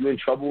when you're in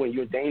trouble and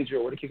you're in danger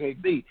or whatever the case may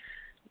be.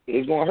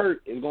 It's going to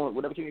hurt. It's going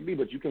whatever it may be,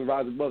 but you can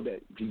rise above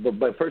that.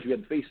 But first, you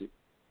have to face it.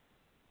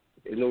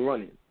 There's no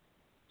running.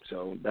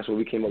 So that's what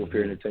we came up with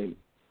Fear Entertainment.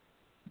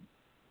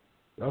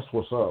 That's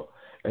what's up.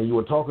 And you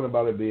were talking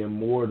about it being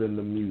more than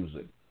the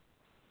music.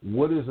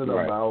 What is it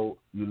about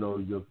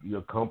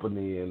your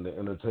company and the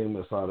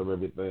entertainment side of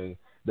everything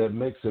that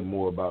makes it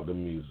more about the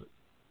music?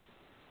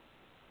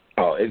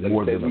 Oh, it's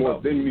more than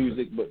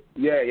music, but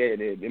yeah,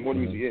 more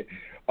than music, yeah.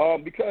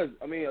 Because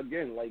I mean,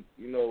 again, like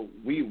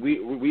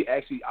we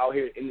actually out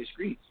here in the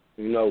streets.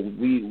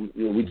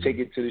 We take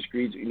it to the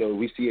streets.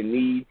 We see a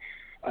need,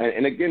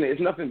 and again,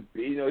 it's nothing.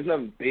 It's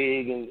nothing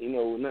big and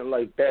nothing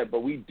like that.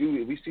 But we do.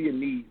 If we see a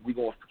need, we're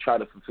gonna try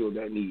to fulfill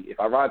that need. If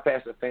I ride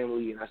past a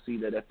family and I see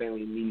that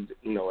family needs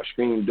a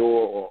screen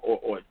door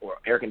or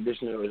air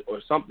conditioner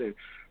or something,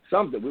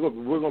 we're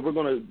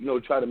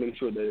gonna try to make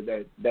sure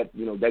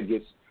that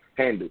gets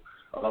handled.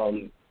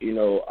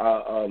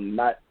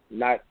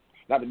 not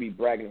to be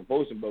bragging or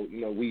boasting, but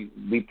we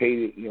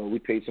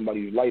paid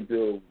somebody's light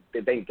bill.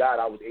 That thank God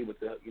I was able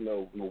to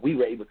we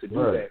were able to do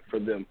that for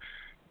them,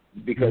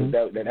 because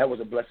that was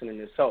a blessing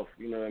in itself.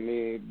 You know what I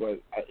mean?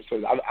 But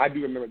I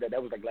do remember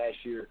that was like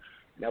last year.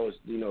 That was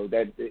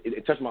that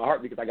it touched my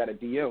heart, because I got a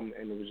DM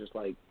and it was just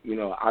like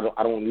I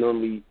don't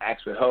normally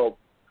ask for help,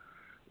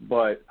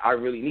 but I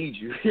really need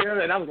you.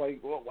 And I was like,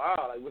 well,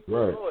 wow, like what's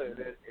going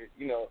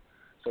on?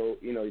 So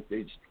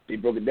they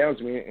broke it down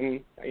to me,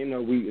 and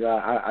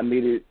I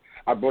made it.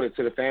 I brought it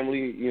to the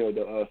family,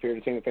 the Fair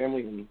Entertainment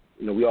family,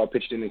 and we all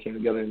pitched in and came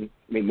together and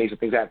made some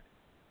things happen.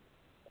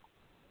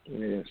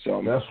 Yeah,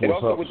 so that's and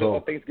what's also up. with So, the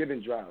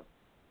Thanksgiving drive.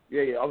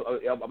 Yeah.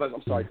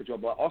 I'm sorry to cut you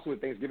off, but also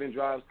with Thanksgiving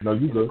drives. No,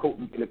 you good.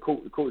 The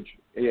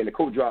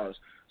coat drives.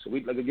 So we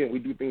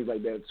do things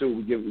like that too.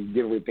 We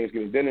give away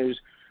Thanksgiving dinners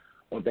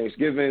on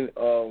Thanksgiving.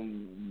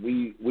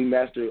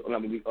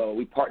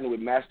 We partnered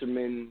with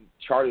Masterman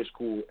Charter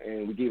School,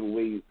 and we gave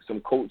away some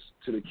coats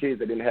to the kids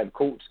that didn't have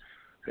coats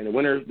in the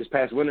winter, this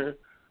past winter.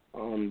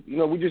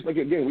 We just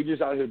we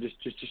just out here just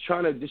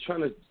trying to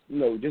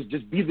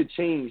just be the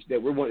change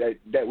that we want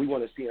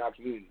to see in our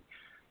community.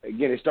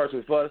 Again, it starts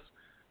with us.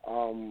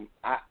 I'm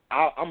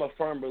a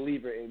firm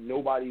believer in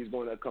nobody's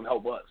going to come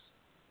help us.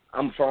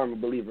 I'm a firm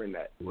believer in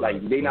that.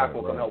 Like they're not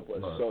going to come help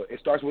us. Right. So it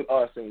starts with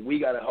us, and we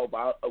got to help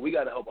out. We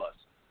got to help us.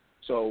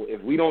 So if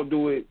we don't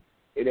do it,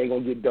 it ain't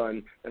gonna get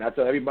done. And I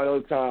tell everybody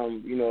all the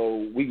time,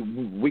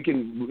 we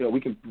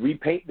can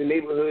repaint the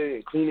neighborhood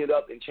and clean it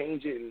up and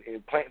change it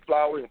and plant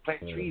flowers and plant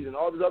trees and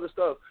all this other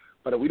stuff.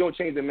 But if we don't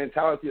change the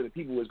mentality of the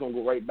people, it's gonna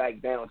go right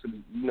back down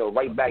to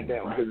right back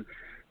down, because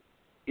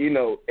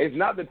it's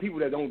not the people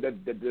that's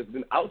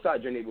been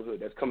outside your neighborhood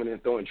that's coming in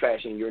and throwing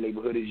trash in your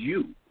neighborhood. It's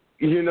you.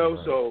 Right.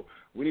 So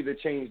we need to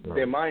change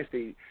their mind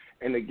state.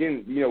 And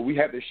again, we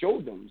have to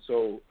show them.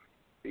 So.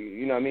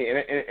 You know what I mean?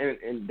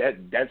 And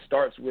that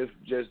starts with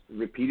just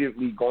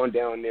repeatedly going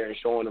down there and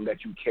showing them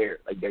that you care.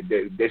 Like that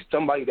there's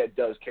somebody that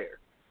does care,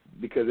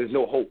 because there's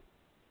no hope.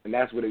 And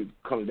that's what it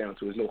comes down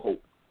to. There's no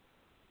hope.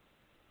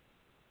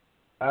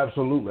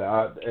 Absolutely.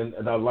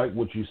 And I like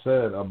what you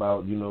said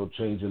about,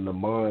 changing the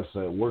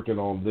mindset, working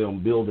on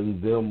them, building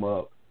them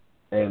up,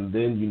 and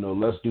then,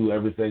 let's do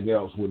everything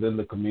else within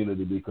the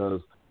community,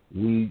 because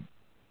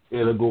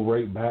it'll go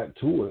right back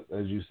to it,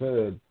 as you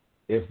said,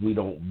 if we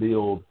don't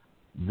build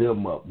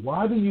them up.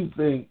 Why do you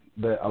think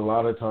that a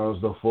lot of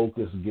times the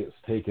focus gets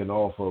taken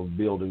off of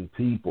building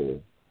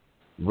people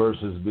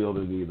versus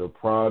building either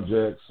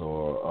projects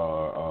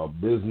or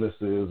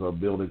businesses or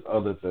building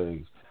other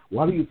things?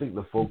 Why do you think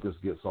the focus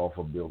gets off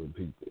of building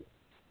people?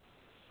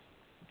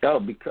 Oh,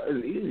 because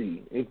it's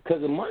easy. It's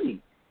because of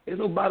money. There's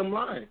no bottom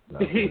line.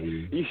 Like you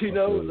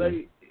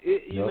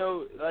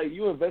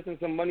investing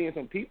some money in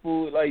some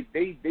people, like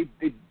they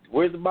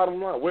where's the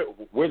bottom line?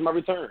 Where's my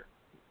return?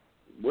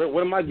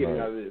 What am I getting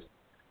out of this?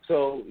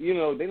 So,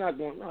 they're not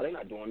doing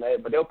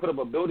that. But they'll put up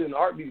a building in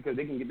Heartbeat because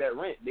they can get that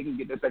rent. They can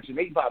get that Section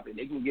 8 popping.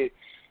 They can get,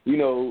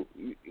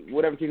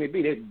 whatever case may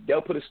be.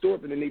 They'll put a store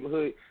up in the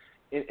neighborhood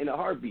in a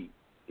heartbeat.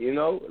 These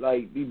are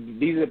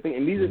the things,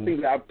 and these are the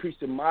things that I preach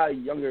to my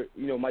younger,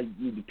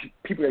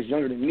 people that's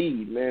younger than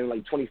me, man,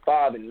 like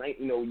 25 and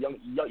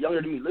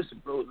younger than me.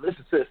 Listen, bro,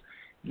 listen, sis.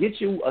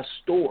 Get you a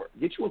store.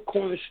 Get you a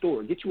corner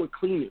store. Get you a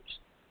cleaners.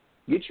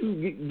 Get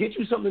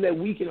you something that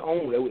we can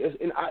own.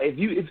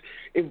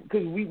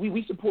 Because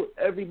we support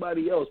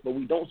everybody else, but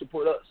we don't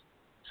support us.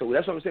 So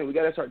that's what I'm saying. We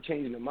got to start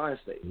changing the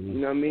mindset. You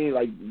know what I mean?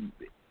 Like,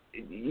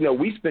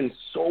 we spend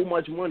so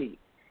much money,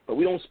 but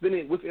we don't spend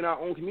it within our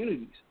own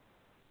communities.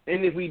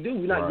 And if we do,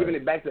 we're not giving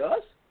it back to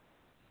us.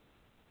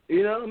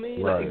 You know what I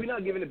mean? Right. Like, if we're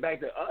not giving it back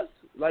to us,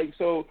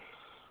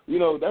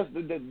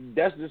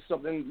 that's just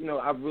something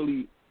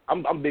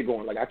I'm big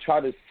on. Like, I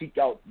try to seek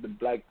out the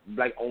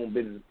black-owned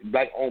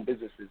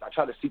businesses. I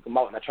try to seek them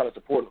out, and I try to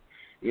support them.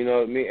 You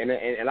know what I mean? And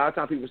a lot of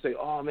times people say,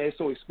 oh, man, it's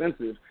so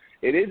expensive.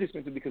 It is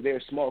expensive because they're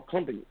a small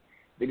company.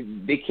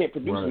 They can't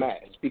produce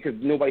mass because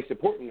nobody's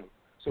supporting them.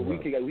 So we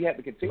have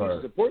to continue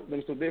to support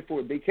them, so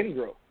therefore they can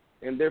grow,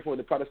 and therefore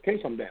the products can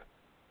come down.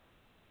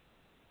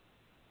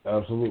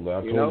 Absolutely.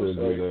 I totally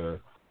agree there.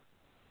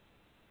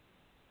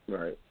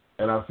 Right.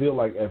 And I feel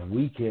like if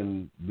we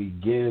can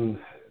begin,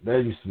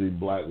 there used to be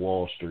Black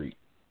Wall Street.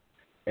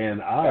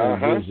 And I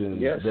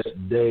envision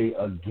that day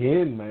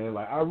again, man.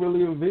 Like, I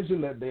really envision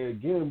that day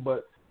again.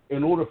 But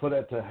in order for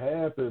that to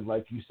happen,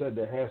 like you said,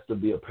 there has to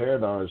be a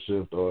paradigm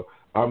shift, or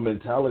our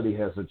mentality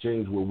has to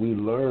change where we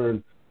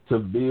learn to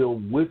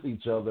build with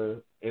each other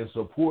and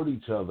support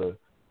each other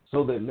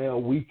so that now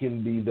we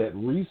can be that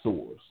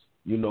resource,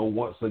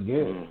 once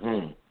again.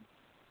 Mm-hmm.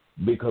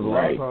 Because a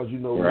lot of times,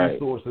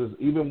 resources,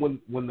 even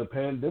when the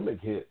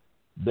pandemic hit,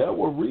 there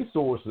were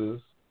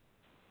resources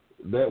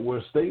that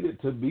were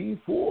stated to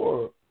be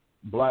for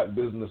black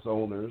business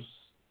owners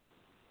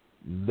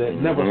that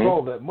never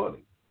saw that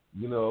money,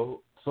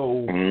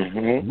 So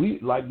we,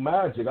 like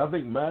Magic, I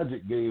think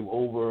Magic gave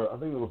over, I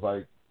think it was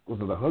like, was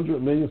it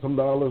 $100 million some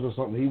dollars or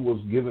something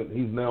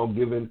he's now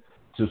given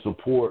to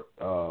support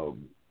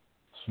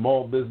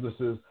small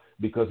businesses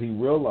because he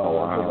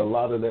realized that a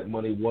lot of that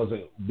money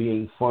wasn't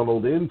being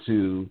funneled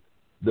into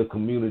the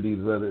communities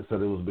that it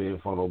said it was being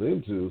funneled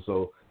into.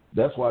 So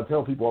that's why I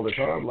tell people all the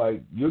time,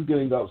 like, you're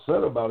getting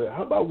upset about it.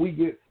 How about we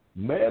get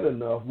mad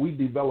enough, we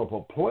develop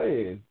a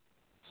plan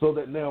so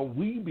that now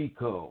we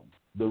become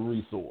the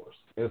resource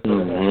instead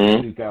of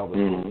having to seek out a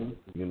source,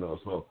 you know.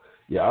 So,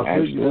 yeah, I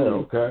feel you there,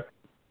 okay.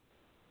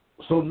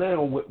 So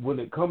now when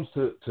it comes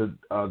to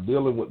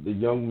dealing with the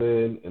young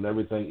men and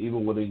everything,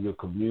 even within your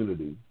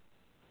community,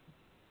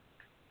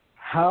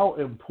 how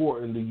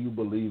important do you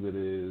believe it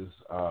is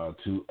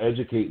to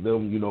educate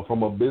them, you know,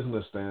 from a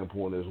business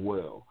standpoint as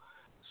well,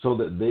 so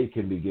that they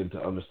can begin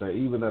to understand,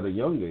 even at a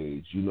young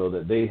age, you know,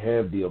 that they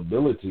have the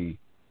ability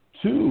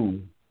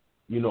to,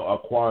 you know,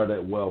 acquire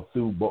that wealth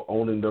through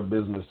owning their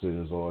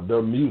businesses or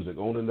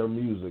owning their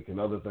music and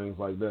other things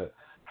like that?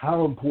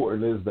 How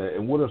important is that,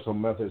 and what are some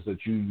methods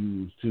that you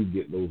use to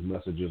get those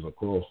messages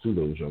across to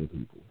those young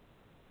people?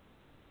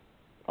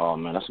 Oh,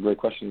 man, that's a great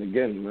question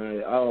again,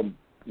 man.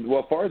 Well,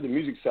 as far as the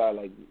music side,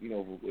 like, you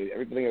know,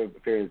 everything of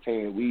Fair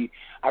Entertainment, we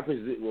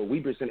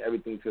present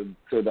everything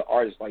to the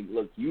artists. Like,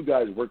 look, you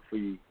guys work for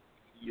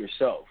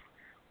yourself.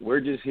 We're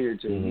just here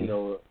to,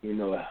 you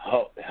know,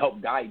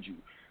 help guide you.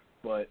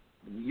 But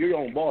you're your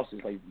own bosses.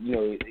 Like, you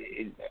know,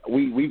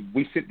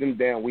 we sit them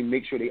down. We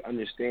make sure they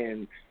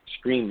understand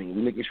streaming.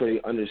 We make sure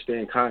they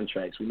understand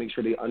contracts. We make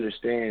sure they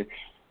understand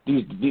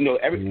these, you know,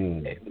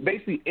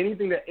 basically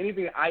anything that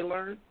I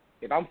learn.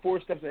 If I'm 4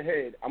 steps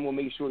ahead, I'm gonna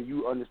make sure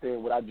you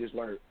understand what I just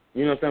learned.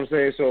 You know what I'm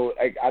saying? So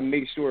I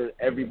make sure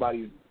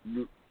everybody's,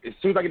 as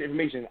soon as I get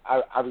information,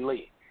 I relay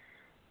it.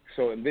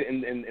 So and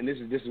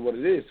this is what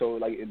it is. So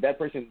like, if that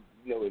person,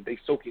 you know, if they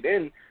soak it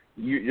in,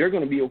 you're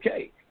gonna be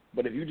okay.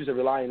 But if you just are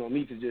relying on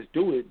me to just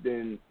do it,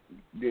 then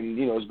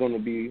you know, it's gonna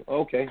be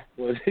okay.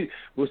 Well,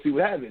 we'll see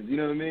what happens. You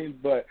know what I mean?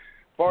 But as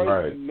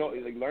far as, you know,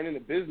 like learning the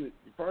business,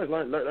 as far as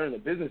learning the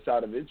business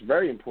side of it, it's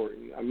very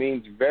important. I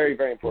mean, it's very,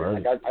 very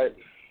important. Like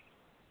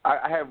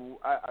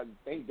I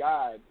thank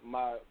God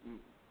my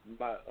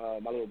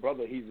little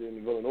brother, he's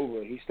in Villanova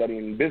and he's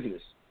studying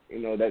business.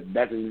 You know,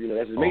 that's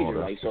his major.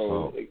 Like,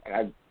 so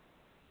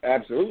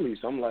absolutely.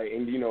 So I'm like,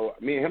 and you know,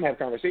 me and him have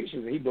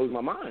conversations and he blows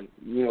my mind.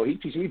 You know, he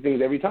teaches me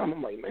things every time.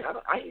 I'm like, man,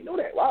 I didn't know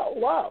that.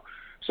 Wow.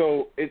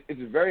 So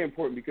it's very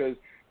important because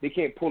they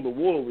can't pull the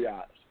wool over your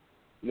eyes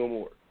no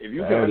more. If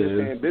you can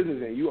understand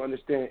business and you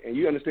understand,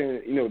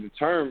 you know, the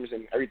terms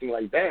and everything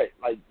like that,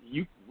 like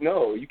you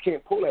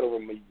can't pull that over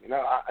me. And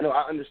I know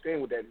I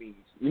understand what that means.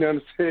 You know what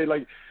I'm saying?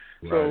 Like,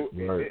 so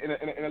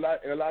in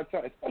a lot of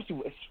times,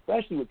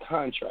 especially with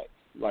contracts,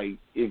 like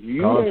if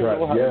you don't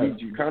know how to read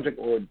your contract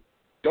or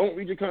don't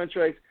read your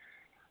contracts,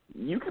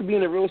 you could be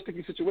in a real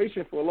sticky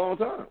situation for a long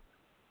time.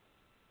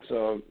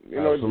 So, you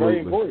know, it's very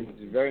important.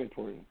 It's very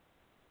important.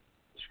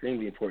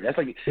 Extremely important. That's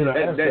like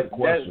that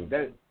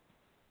question.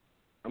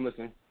 I'm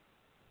listening.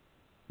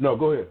 No,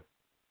 go ahead.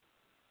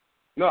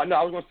 No, I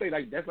was gonna say,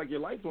 like, that's like your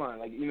lifeline.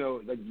 Like, you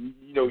know, like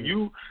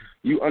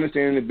you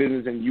understand the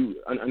business and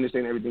you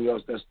understand everything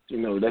else. That's,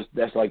 you know,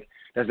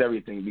 that's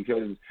everything.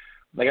 Because,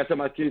 like I told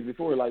my kids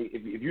before, like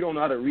if you don't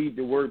know how to read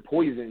the word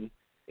poison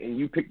and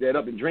you pick that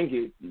up and drink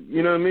it,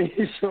 you know what I mean?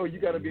 So you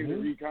got to be able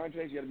to read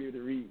contracts. You got to be able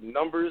to read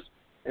numbers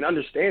and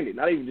understand it.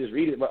 Not even just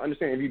read it, but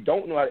understand. If you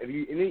don't know how, if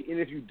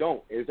you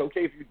don't, it's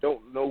okay if you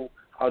don't know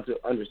how to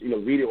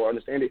read it or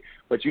understand it.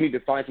 But you need to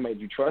find somebody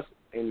you trust,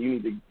 and you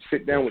need to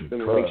sit down with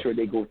them and make sure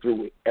they go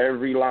through it,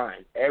 every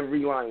line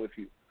with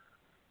you.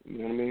 You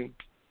know what I mean?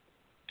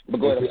 But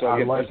go ahead.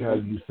 I like how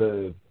you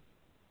said.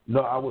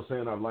 No, I was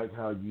saying I like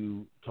how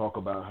you talk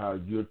about how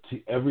you're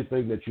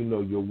everything that you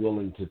know you're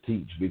willing to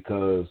teach,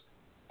 because,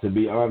 to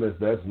be honest,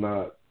 that's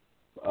not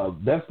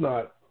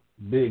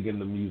big in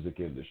the music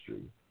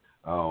industry.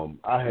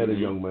 I had a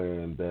young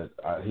man that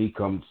he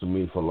comes to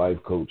me for life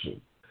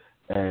coaching,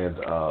 and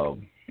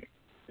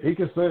he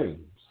can sing,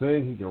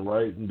 he can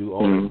write and do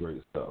all that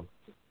great stuff.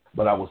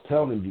 But I was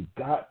telling him, you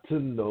got to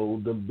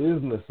know the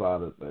business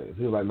side of things.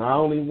 He was like, no, I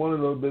don't even want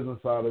to know the business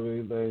side of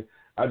anything.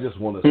 I just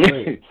want to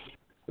sing.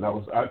 And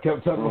I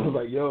kept telling him, I was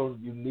like, yo,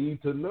 you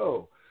need to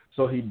know.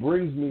 So he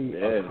brings me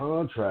a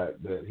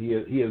contract that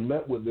he had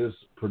met with this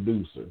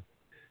producer,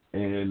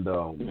 and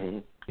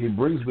he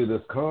brings me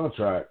this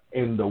contract,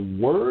 and the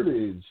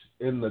wordage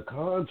in the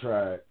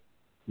contract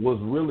was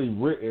really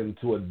written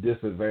to a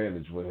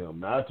disadvantage for him.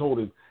 Now, I told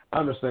him, I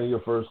understand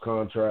your first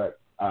contract.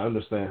 I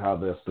understand how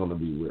that's going to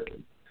be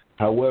written.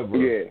 However,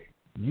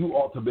 you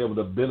ought to be able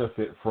to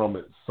benefit from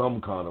it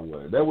some kind of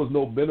way. There was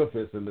no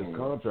benefits in this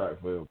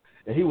contract for him.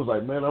 And he was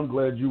like, man, I'm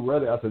glad you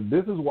read it. I said,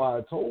 this is why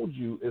I told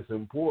you it's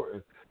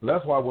important. And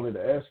that's why I wanted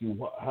to ask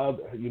you how,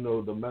 you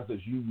know, the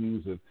methods you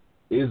use, and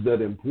is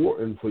that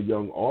important for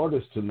young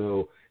artists to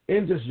know,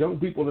 and just young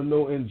people to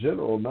know in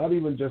general, not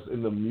even just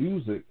in the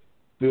music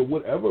field,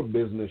 whatever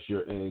business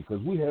you're in,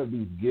 because we have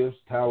these gifts,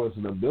 talents,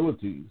 and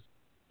abilities.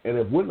 And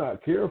if we're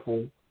not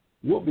careful,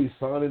 we'll be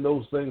signing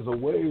those things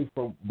away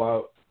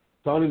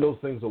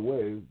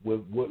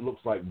with what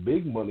looks like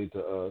big money to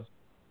us,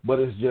 but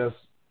it's just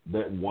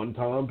that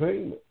one-time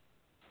payment.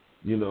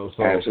 You know,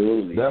 so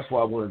absolutely. That's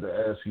why I wanted to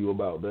ask you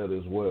about that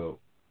as well.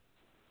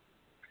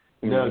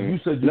 Mm-hmm. Now, you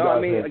said you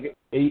guys had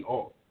 8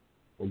 artists.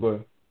 Oh, go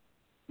ahead.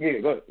 Yeah,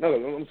 go ahead. No,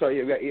 I'm sorry.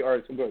 Yeah, we got 8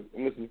 artists. I'm good.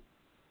 I'm listening.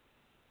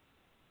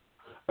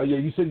 Yeah,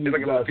 you said you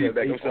guys have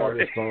 8 I'm sorry.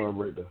 artists signed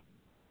right now.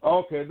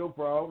 Okay, no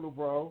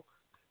problem.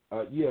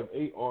 You have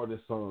 8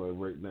 artists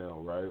signed right now,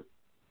 right?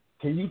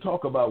 Can you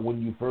talk about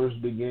when you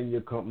first began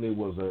your company?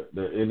 Was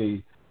there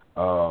any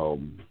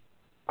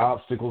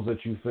obstacles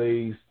that you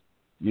faced?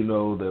 You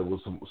know, there was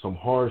some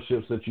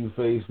hardships that you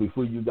faced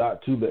before you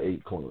got to the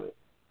 8 clients.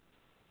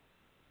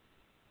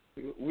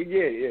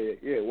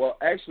 Yeah. Well,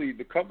 actually,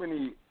 the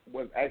company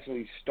was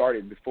actually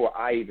started before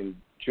I even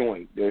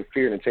joined the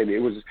Fear Entertainment.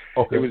 It was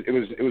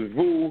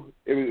Vu.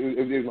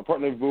 It was my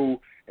partner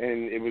Vu,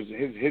 and it was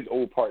his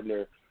old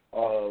partner.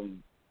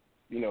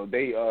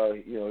 They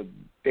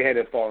had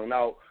a falling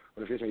out.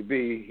 But the case may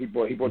be, he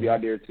brought the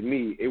idea to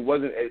me. It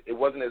wasn't as it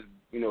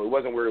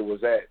wasn't where it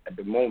was at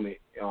the moment.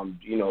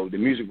 The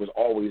music was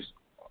always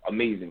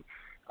amazing.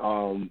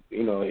 And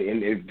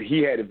if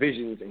he had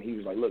visions, and he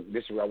was like, look,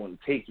 this is where I want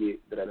to take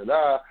it,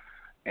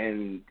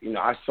 and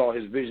I saw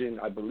his vision,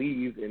 I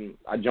believed, and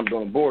I jumped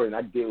on board, and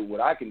I did what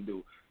I can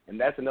do. And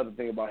that's another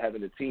thing about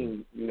having a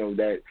team,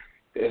 that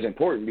is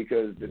important,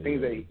 because the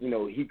things that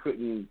he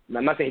couldn't,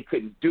 I'm not saying he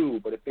couldn't do,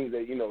 but the things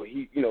that he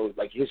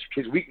like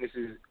his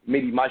weaknesses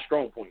maybe my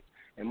strong points,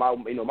 and my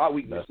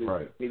weaknesses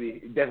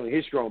maybe definitely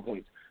his strong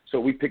points. So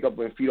we pick up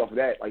and feed off of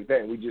that like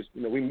that, and we just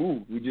we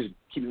move, we just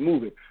keep it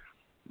moving.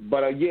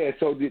 But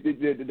so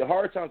the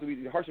hard times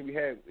the hardship we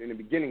had in the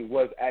beginning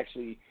was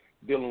actually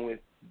dealing with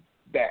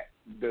that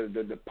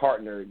the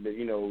partner,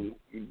 the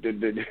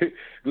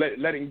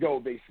letting go,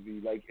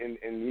 basically, like, and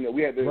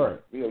we had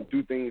to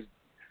do things.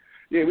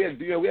 Yeah, we had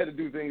to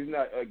do things,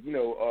 not as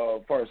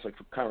far as like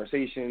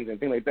conversations and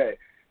things like that.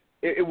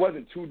 It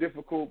wasn't too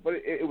difficult, but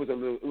it was a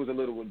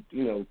little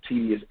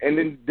tedious.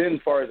 And then as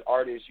far as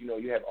artists,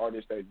 you have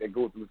artists that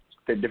go through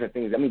different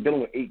things. I mean,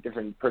 dealing with 8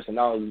 different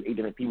personalities, 8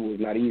 different people is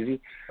not easy.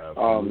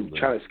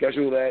 Trying to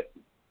schedule that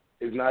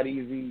is not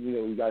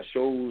easy. We got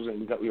shows,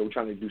 and we're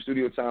trying to do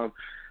studio time.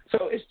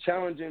 So it's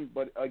challenging,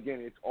 but again,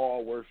 it's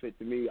all worth it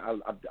to me. I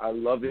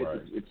love it.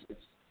 Right.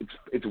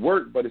 It's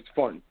work, but it's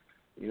fun.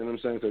 You know what I'm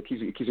saying? So it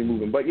keeps me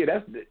moving. But yeah,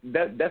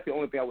 that's the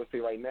only thing I would say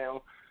right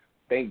now.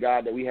 Thank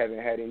God that we haven't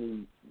had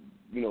any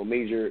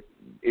major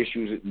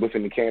issues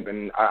within the camp,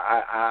 and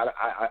I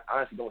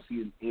honestly don't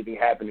see anything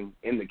happening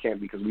in the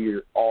camp, because we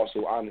are all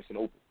so honest and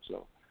open.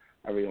 So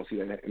I really don't see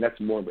that, and that's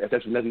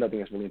nothing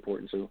that's really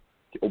important. So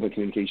open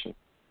communication.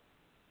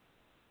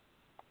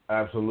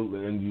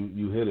 Absolutely, and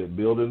you hit it.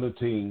 Building a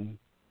team,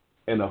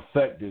 an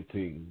effective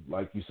team,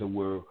 like you said,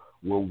 where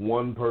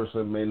one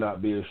person may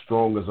not be as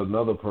strong as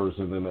another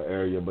person in the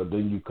area, but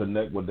then you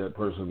connect with that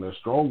person that's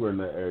stronger in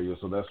that area,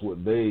 so that's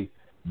what they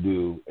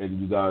do,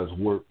 and you guys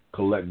work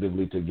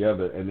collectively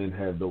together, and then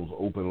have those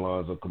open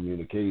lines of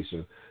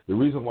communication. The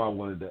reason why I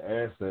wanted to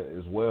ask that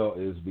as well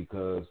is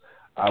because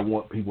I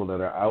want people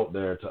that are out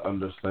there to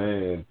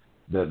understand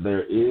that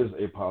there is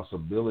a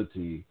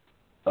possibility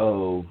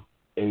of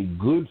a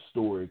good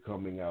story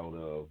coming out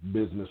of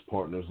business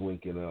partners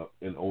linking up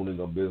and owning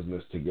a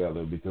business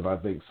together, because I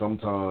think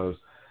sometimes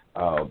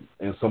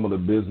in some of the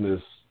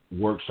business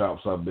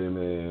workshops I've been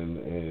in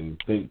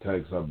and think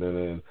tanks I've been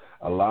in,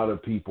 a lot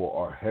of people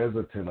are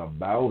hesitant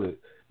about it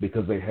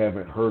because they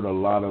haven't heard a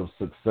lot of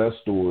success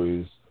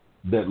stories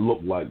that look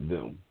like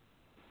them.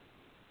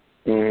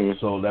 Mm-hmm.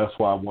 So that's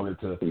why I wanted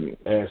to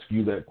ask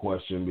you that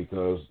question,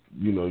 because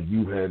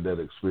you had that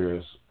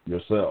experience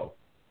yourself.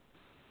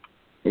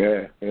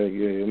 Yeah,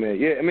 man.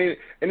 Yeah, I mean,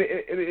 and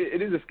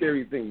it is a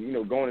scary thing,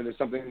 going into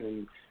something,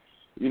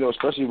 and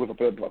especially with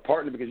a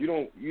partner, because you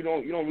don't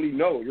really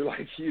know. You're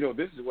like,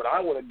 this is what I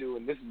want to do,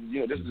 and this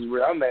is this is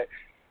where I'm at,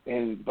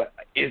 but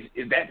is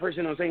that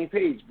person on the same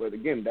page? But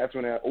again, that's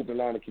when that open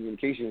line of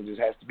communication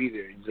just has to be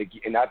there. It's like,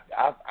 and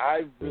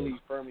I really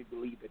firmly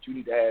believe that you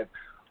need to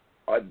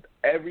have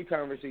every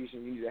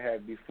conversation you need to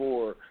have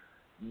before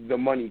the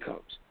money comes.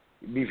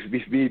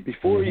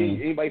 Before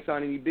anybody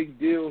sign any big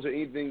deals or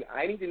anything,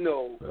 I need to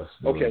know,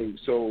 okay,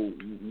 so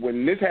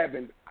when this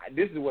happens,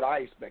 this is what I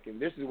expect,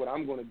 and this is what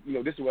I'm going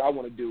to, this is what I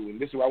want to do,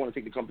 and this is where I want to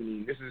take the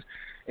company,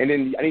 and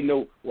then I need to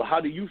know, well, how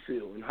do you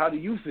feel, and how do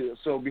you feel?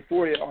 So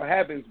before it all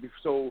happens,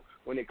 so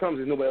when it comes,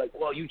 there's nobody like,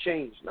 well, you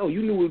changed. No,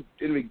 you knew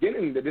in the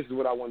beginning that this is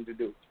what I wanted to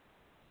do.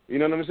 You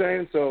know what I'm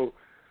saying? So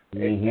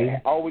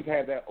always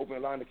have that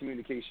open line of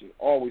communication.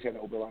 Always have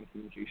that open line of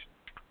communication.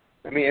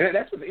 I mean,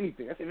 that's with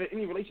anything. That's with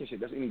any relationship.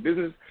 That's any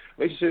business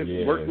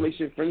relationship, work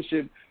relationship,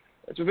 friendship.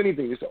 That's with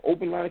anything. It's an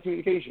open line of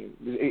communication.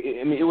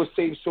 It will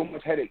save so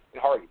much headache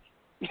and heartache.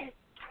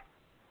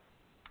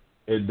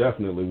 It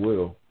definitely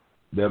will.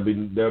 There'll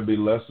be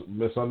less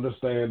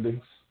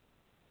misunderstandings.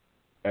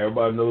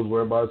 Everybody knows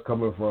where everybody's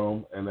coming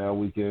from, and now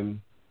we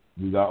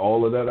got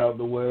all of that out of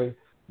the way.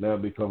 Now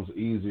it becomes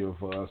easier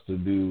for us to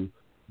do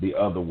the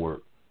other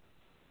work.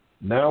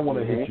 Now I want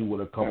to hit you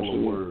with a couple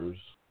of words.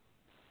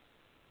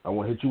 I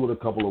want to hit you with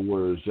a couple of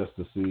words just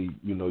to see,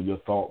 your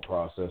thought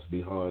process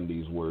behind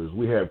these words.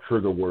 We have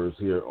trigger words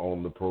here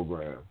on the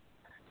program.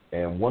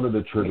 and one of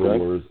the trigger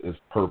words is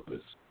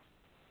purpose.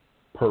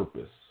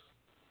 Purpose.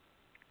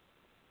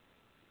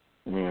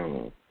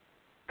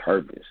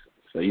 Purpose.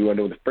 So you want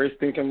to know the first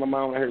thing came to my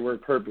mind when I heard the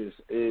word purpose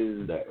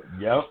is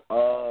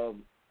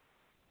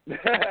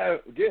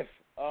gift.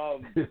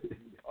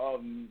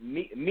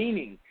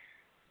 Meaning.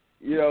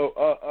 You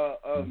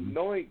know,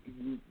 knowing,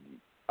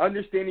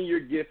 understanding your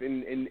gift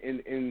and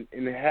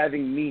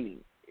having meaning.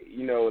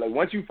 You know, like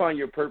once you find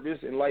your purpose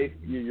in life,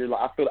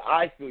 I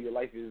feel your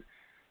life is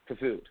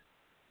fulfilled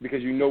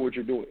because you know what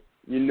you're doing.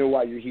 You know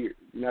why you're here.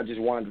 You're not just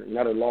wandering.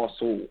 You're not a lost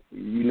soul.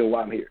 You know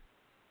why I'm here.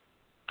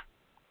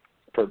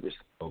 Purpose.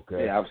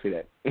 Okay. Yeah, I'll say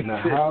that.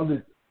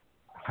 Now,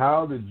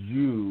 how did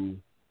you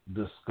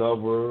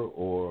discover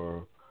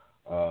or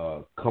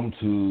come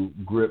to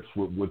grips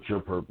with what your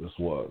purpose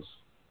was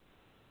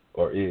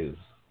or is?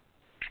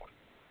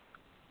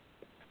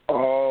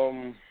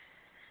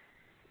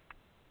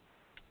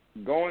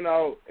 Going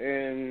out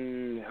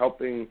and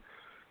helping.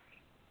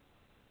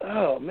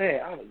 Oh man,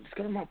 I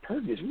discovered my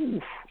purpose.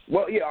 Oof.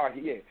 Well,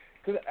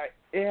 because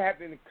it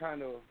happened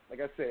kind of like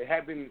I said, it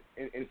happened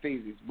in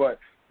phases. But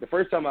the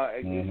first time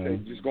I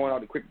said just going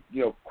out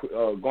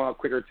going out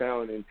quicker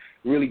town and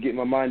really getting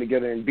my mind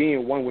together and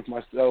being one with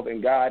myself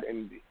and God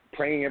and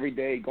praying every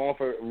day, going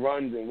for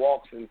runs and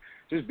walks and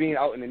just being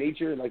out in the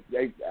nature. Like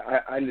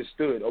I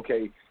understood.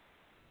 Okay,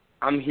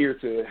 I'm here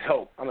to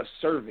help. I'm a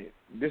servant.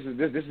 This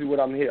is what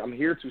I'm here. I'm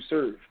here to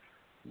serve.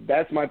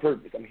 That's my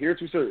purpose. I'm here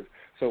to serve.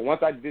 So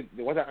once I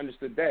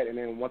understood that, and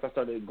then once I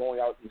started going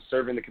out and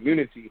serving the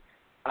community,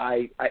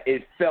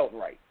 it felt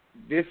right.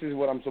 This is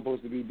what I'm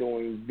supposed to be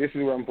doing. This is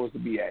where I'm supposed to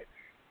be at.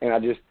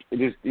 And it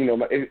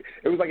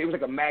was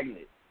like a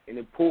magnet, and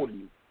it pulled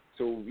me.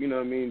 So you know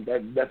what I mean.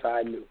 That's how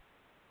I knew.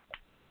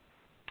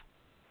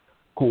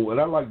 Cool. And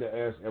I'd like to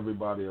ask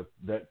everybody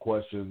that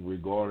question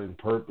regarding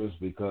purpose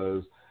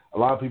because a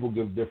lot of people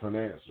give different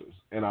answers,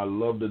 and I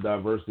love the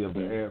diversity of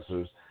the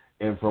answers.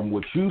 And from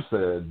what you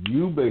said,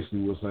 you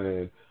basically were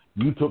saying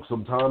you took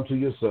some time to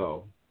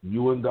yourself,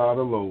 you and God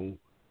alone,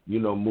 you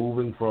know,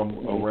 moving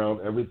from around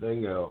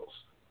everything else.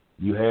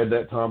 You had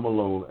that time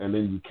alone, and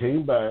then you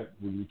came back.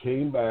 When you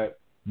came back,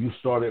 you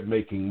started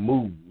making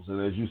moves.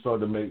 And as you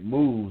started to make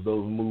moves,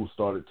 those moves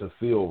started to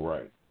feel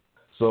right.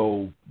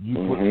 So you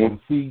put some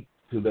feet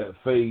to that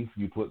faith.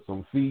 You put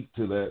some feet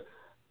to that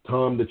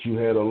time that you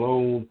had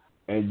alone,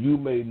 and you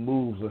made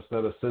moves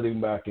instead of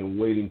sitting back and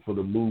waiting for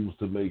the moves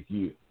to make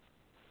you.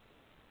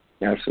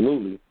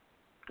 Absolutely.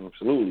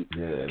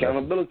 Yeah,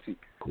 accountability.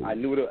 Cool. I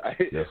knew what I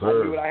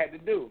knew what I had to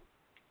do.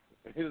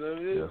 You know what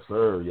I mean?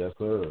 Yes,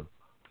 sir.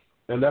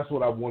 And that's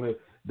what I wanted.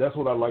 That's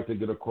what I like to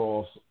get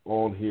across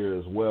on here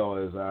as well.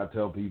 As I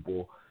tell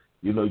people,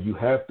 you know, you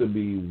have to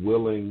be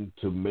willing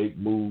to make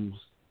moves,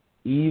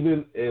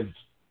 even if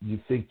you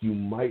think you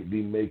might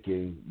be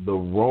making the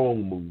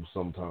wrong move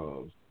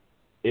sometimes.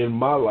 In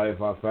my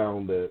life, I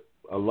found that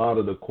a lot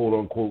of the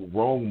quote-unquote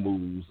wrong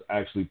moves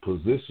actually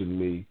positioned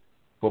me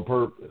for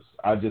purpose.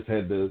 I just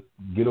had to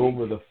get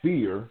over the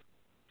fear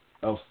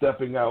of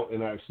stepping out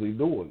and actually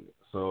doing it.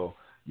 So,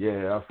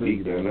 yeah, I feel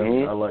you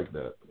there. I like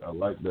that. I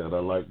like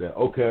that.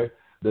 Okay,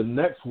 the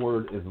next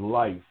word is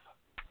life.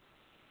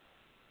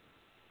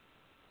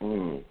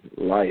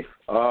 Life.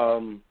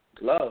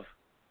 Love.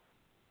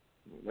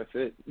 That's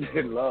it.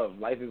 Love.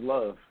 Life is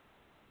love.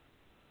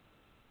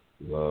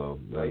 Love.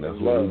 Man, that's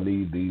what we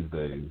need these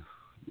days.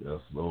 Yes,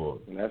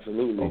 Lord.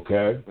 Absolutely.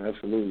 Okay.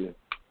 Absolutely.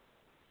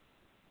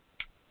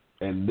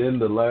 And then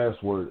the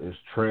last word is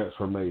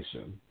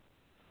transformation.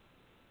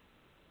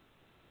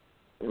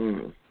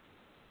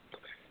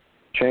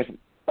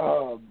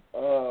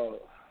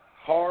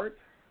 Hard,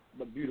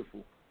 but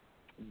beautiful.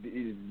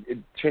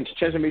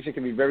 Transformation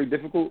can be very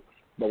difficult,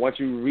 but once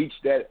you reach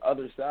that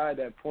other side,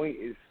 that point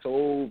is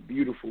so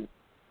beautiful.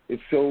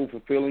 It's so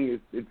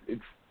fulfilling.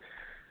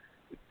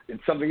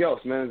 It's something else,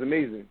 man. It's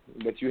amazing.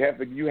 But you have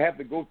to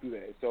go through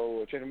that.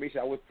 So transformation,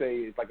 I would say,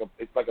 it's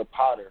like a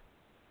potter,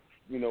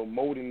 you know,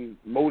 molding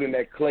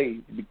that clay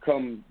to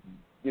become,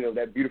 you know,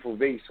 that beautiful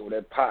vase or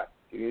that pot.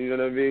 You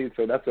know what I mean?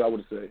 So that's what I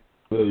would say.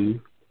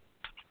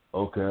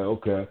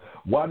 Okay.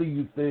 Why do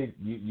you think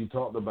you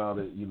talked about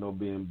it, you know,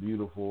 being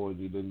beautiful,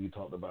 and then you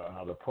talked about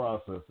how the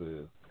process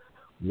is?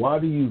 Why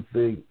do you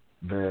think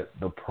that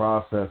the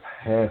process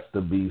has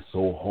to be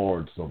so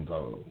hard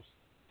sometimes?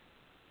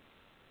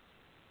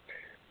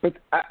 But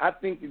I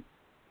think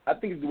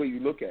it's the way you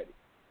look at it,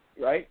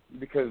 right?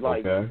 Because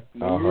when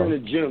you're in the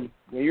gym,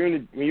 when you're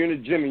in the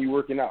gym and you're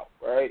working out,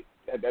 right?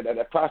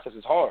 That process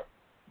is hard,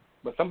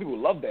 but some people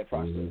love that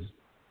process. Mm-hmm.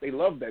 They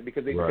love that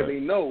because they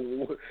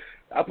know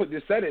I put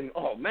this set in.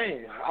 Oh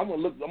man, I'm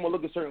gonna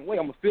look a certain way.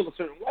 I'm gonna feel a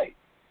certain way.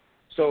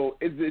 So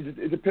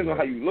it depends on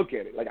how you look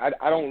at it. Like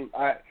I don't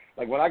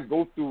when I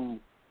go through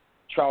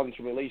trials and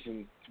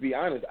tribulations, to be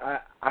honest,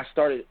 I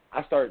start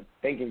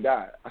thanking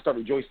God. I start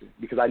rejoicing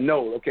because I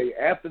know, okay,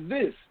 after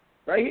this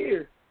right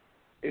here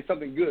is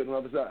something good on the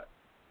other side.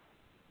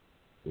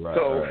 Right,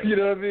 so you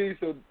know what I mean.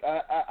 So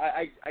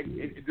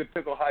it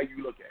depends on how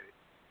you look at it.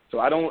 So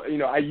I don't,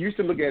 I used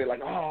to look at it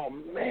like, oh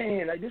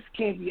man, like this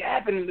can't be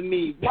happening to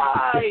me.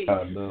 Why?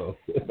 I know.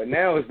 But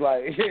now it's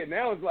like, you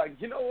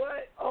know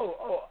what?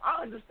 Oh,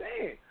 I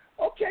understand.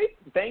 Okay,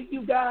 thank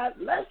you, God.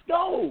 Let's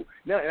go.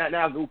 Now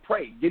I go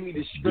pray. Give me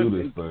the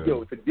script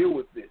to deal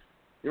with this.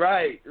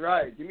 Right.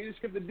 Give me the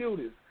script to do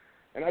this,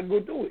 and I go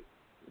do it.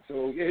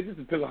 So yeah, it just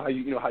depends on how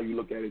you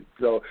look at it.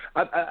 So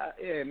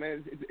yeah,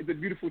 man, it's a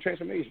beautiful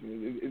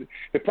transformation.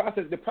 The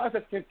process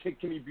can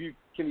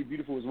be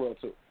beautiful as well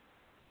too.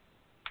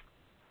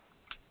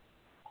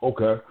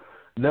 Okay.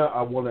 Now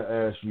I want to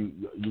ask you.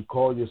 You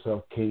call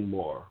yourself King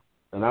Mar,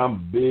 and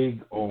I'm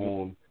big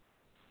on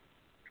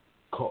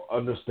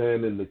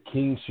understanding the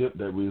kingship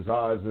that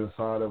resides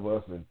inside of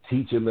us and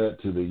teaching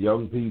that to the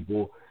young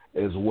people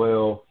as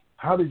well.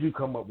 How did you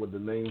come up with the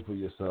name for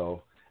yourself?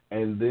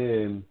 And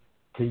then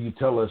can you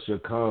tell us your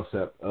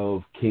concept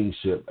of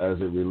kingship as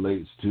it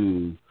relates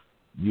to,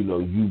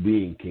 you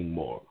being King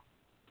Mar?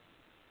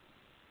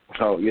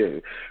 Oh, yeah.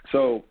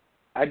 So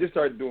I just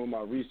started doing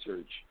my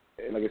research.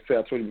 And like I said,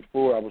 I told you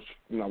before, I was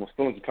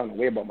feeling some kind of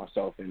way about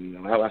myself. And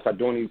I started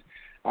doing these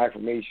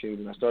affirmations,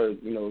 and I started,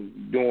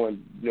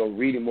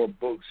 reading more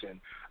books. And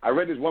I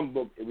read this one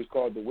book. It was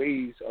called The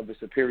Ways of the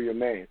Superior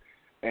Man.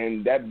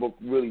 And that book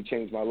really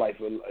changed my life.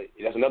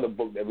 That's another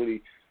book that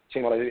really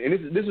changed my life.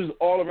 And this was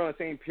all around the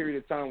same period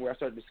of time where I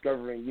started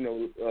discovering,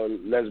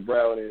 Les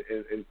Brown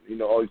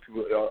and all these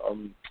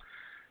people,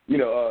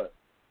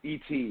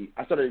 E.T.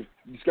 I started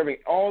discovering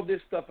all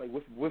this stuff like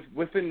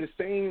within the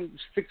same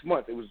 6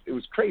 months. It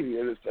was crazy.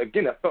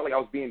 Again, I felt like I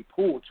was being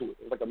pulled to it.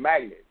 It was like a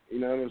magnet,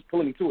 it was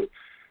pulling me to it.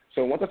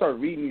 So once I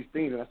started reading these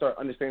things and I started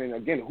understanding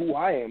again who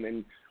I am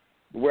and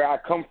where I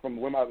come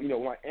from, where my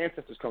my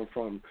ancestors come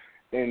from,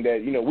 and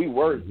that we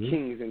were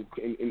kings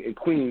and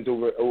queens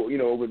over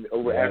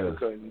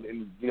Africa,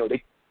 and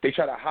they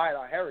try to hide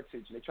our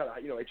heritage, and they try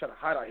to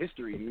hide our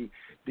history, and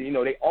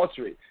they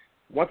alter it.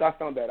 Once I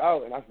found that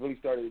out and I really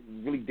started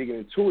digging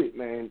into it,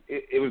 man,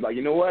 it was like,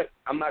 you know what?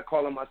 I'm not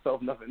calling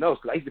myself nothing else,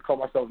 because I used to call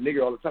myself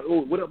nigger all the time.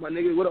 Oh, what up, my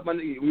nigga? What up, my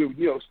nigga?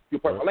 You're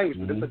part of my language,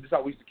 but that's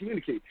how we used to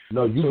communicate.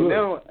 No, you so good.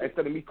 Now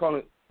instead of me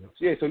calling,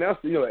 instead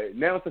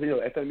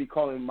of me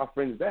calling my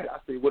friends that, I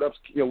say, what up,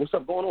 what's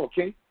up going on,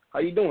 King? How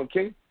you doing,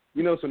 King?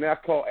 So now I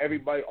call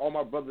everybody, all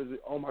my brothers,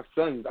 all my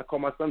sons. I call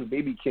my sons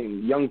Baby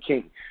King, Young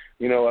King.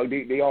 They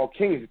all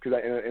kings, because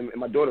and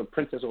my daughter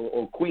Princess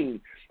or Queen,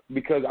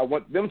 because I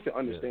want them to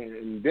understand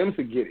and them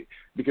to get it.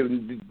 Because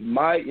and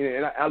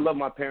I love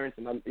my parents,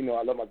 and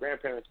I love my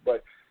grandparents,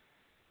 but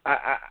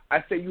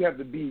I say you have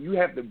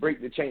to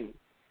break the chain,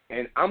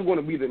 and I'm going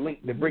to be the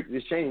link to break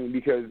this chain,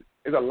 because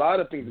there's a lot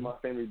of things in my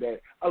family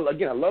that,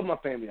 again, I love my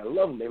family. I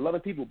love them. They love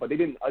the people, but they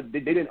didn't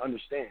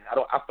understand. I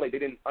feel like they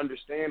didn't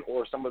understand,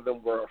 or some of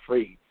them were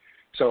afraid.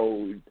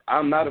 So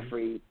I'm not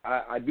afraid.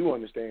 I do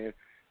understand.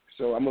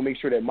 So I'm gonna make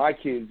sure that my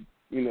kids,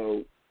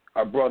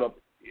 are brought up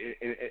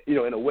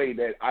in a way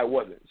that I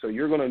wasn't. So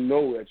you're gonna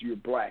know that you're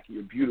black,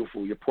 you're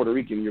beautiful, you're Puerto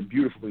Rican, you're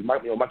beautiful.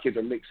 My kids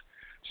are mixed.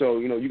 So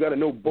you got to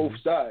know both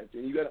sides,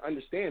 and you got to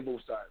understand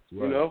both sides.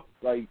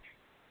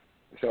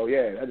 So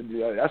yeah,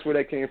 that's where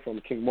that came from,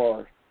 King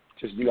Mar.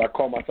 Just I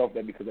call myself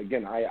that because,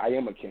 again, I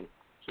am a king.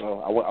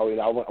 So I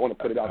want to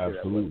put it out there.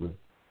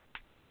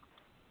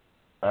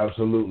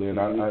 Absolutely,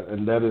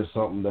 and that is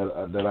something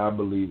that I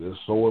believe is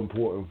so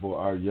important for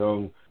our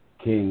young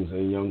kings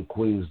and young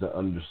queens to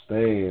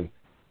understand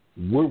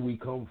where we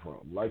come from.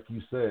 Like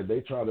you said,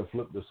 they try to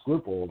flip the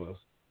script on us,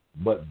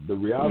 but the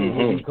reality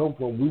where we come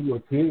from, we were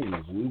kings,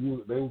 we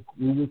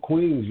were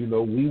queens. We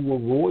were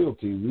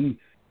royalty. We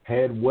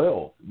had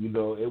wealth.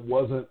 It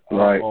wasn't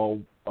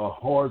a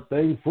hard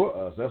thing for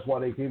us. That's why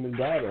they came and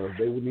got us.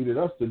 They needed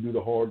us to do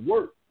the hard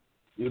work,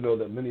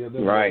 that many of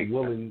them were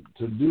willing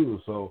to do.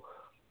 So,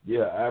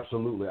 yeah,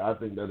 absolutely. I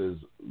think that is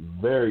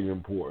very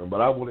important.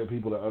 But I wanted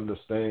people to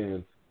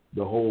understand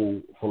the whole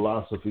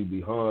philosophy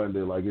behind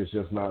it. Like, it's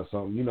just not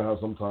something, how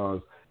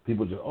sometimes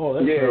people just,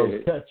 that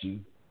sounds catchy.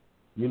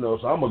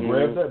 So I'm going to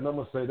grab that and I'm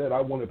going to say that. I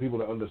wanted people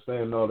to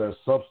understand, there's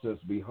substance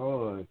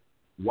behind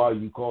why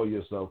you call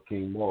yourself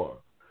King Mar.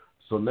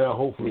 So now,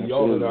 hopefully,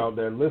 y'all that are out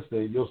there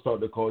listening, you'll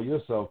start to call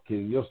yourself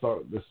king. You'll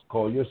start to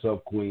call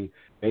yourself queen,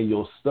 and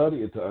you'll study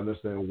it to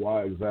understand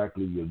why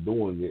exactly you're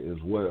doing it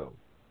as well.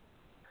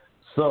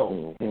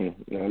 So, I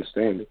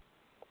understand it.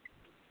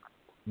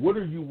 What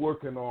are you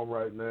working on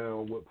right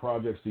now? What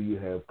projects do you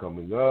have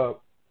coming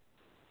up?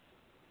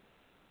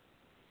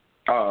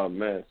 Oh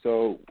man,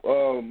 so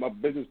my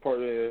business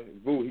partner,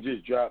 Vu, he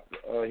just dropped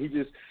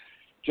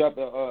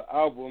an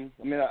album.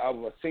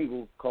 A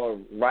single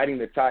called "Riding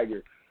the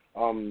Tiger."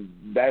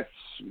 That's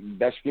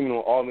streaming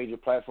on all major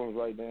platforms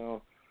right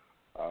now.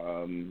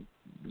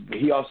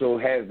 He also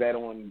has that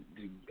on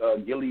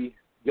Gilly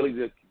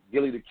the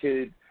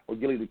Kid or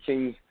Gilly the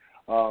King's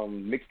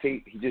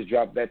mixtape. He just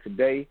dropped that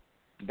today.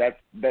 That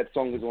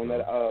song is on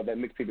that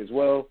mixtape as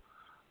well.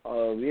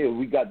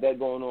 We got that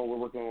going on. We're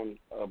working on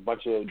a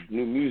bunch of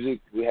new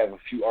music. We have a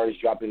few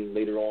artists dropping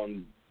later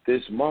on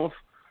this month.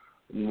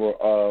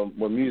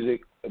 More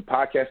music. The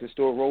podcast is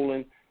still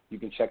rolling. You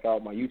can check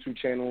out my YouTube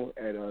channel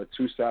at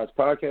Two Sides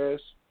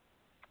Podcast.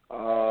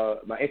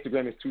 My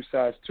Instagram is two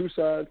sides,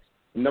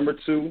 number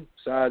two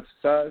sides.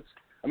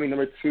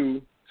 Number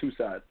two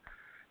sides.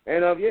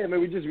 And yeah,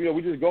 man, we just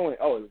going.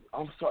 Oh,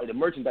 I'm sorry, the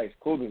merchandise,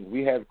 clothing.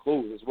 We have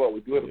clothes as well. We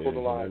do have a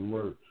clothing line.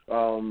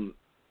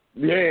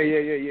 Yeah.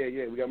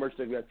 We got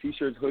merchandise. We got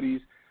T-shirts,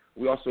 hoodies.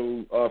 We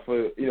also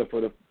for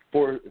the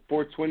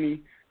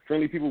 420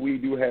 friendly people, we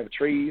do have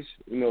trays.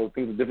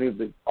 Things of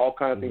different, all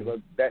kind of things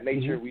of that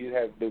nature. We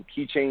have the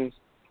keychains.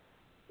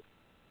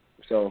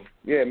 So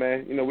yeah,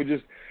 man, we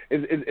just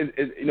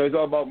it's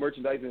all about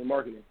merchandising and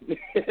marketing.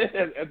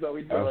 That's all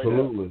we do.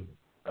 Absolutely, right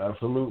now.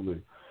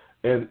 Absolutely.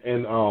 And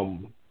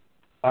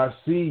I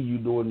see you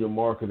doing your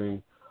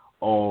marketing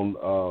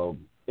on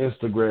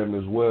Instagram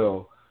as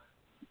well.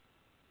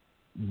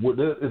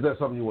 Is that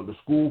something you went to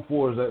school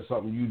for? Is that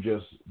something you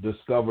just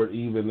discovered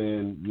even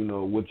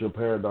in, with your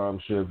paradigm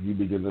shift, you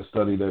begin to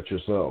study that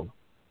yourself?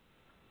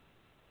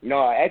 No,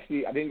 I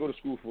didn't go to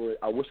school for it.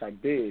 I wish I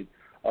did.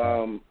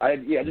 I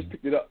just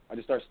picked it up. I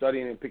just started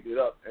studying and picked it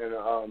up. And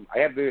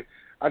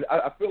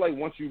I feel like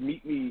once you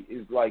meet me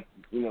is like,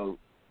 to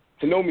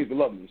know me is to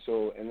love me.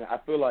 So, and I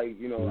feel like,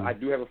 I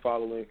do have a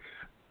following.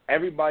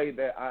 Everybody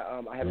that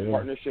I have a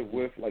partnership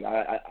with, like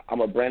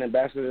I'm a brand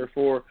ambassador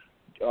for,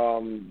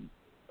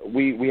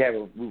 we have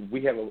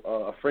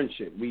a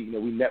friendship. We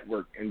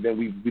network, and then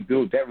we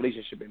build that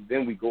relationship, and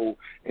then we go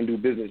and do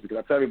business. Because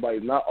I tell everybody,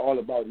 it's not all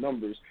about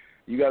numbers.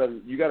 You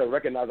gotta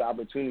recognize the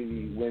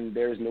opportunity when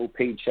there's no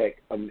paycheck,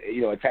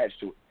 attached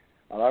to it.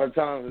 A lot of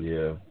times,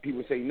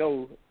 people say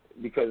no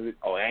because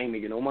I ain't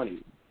making no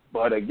money.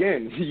 But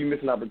again, you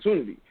miss an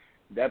opportunity.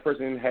 That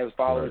person has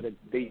followers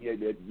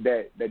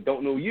that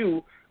don't know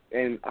you,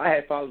 and I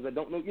have followers that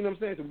don't know. You know what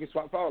I'm saying? So we can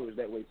swap followers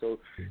that way. So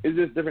it's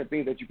just different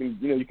things that you can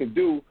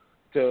do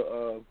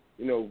to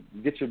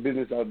get your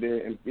business out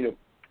there and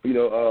speed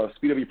up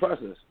your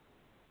process,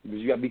 because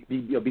you got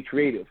to be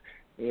creative.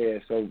 Yeah,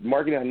 so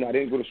marketing, I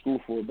didn't go to school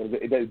for it, but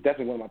it's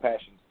definitely one of my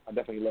passions. I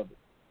definitely love it.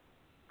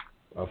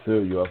 I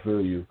feel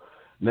you.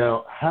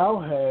 Now, how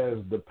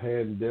has the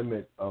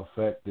pandemic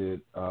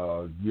affected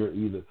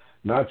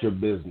not your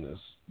business,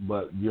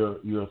 but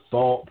your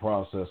thought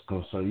process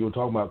concern? You were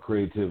talking about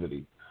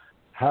creativity.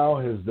 How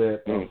has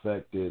that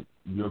affected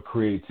your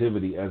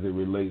creativity as it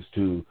relates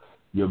to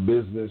your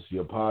business,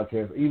 your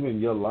podcast,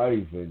 even your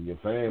life and your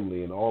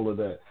family and all of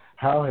that?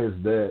 How has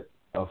that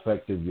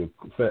affected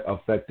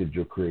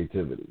your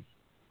creativity?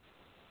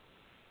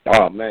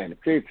 Oh man,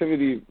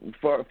 creativity.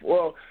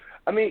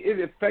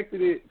 It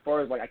affected it as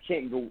far as like I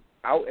can't go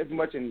out as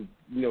much and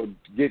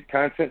get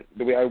content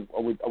the way I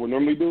would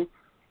normally do.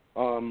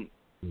 So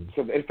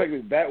it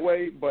affected it that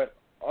way, but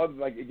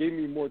it gave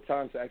me more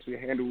time to actually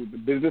handle the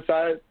business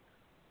side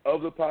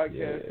of the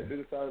podcast. The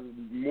business side is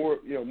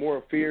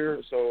more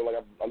fear. So like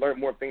I learned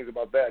more things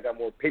about that. I got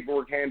more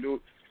paperwork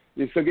handled.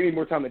 So it gave me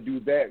more time to do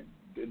that,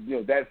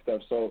 that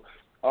stuff. So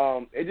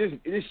it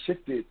just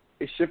shifted.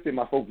 It shifted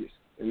my focus.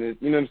 And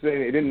you know what I'm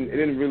saying? It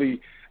didn't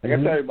really. Like I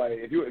tell everybody,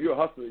 if you're a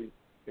hustler,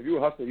 you're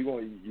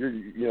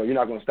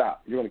not going to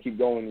stop. You're going to keep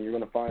going, and you're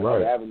going to find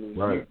other avenues.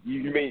 Right.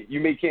 You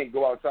may can't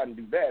go outside and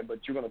do that, but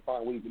you're going to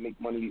find ways to make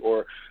money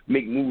or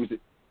make moves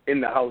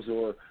in the house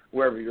or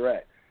wherever you're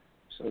at.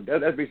 So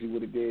that's basically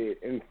what it did.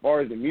 And as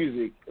far as the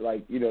music,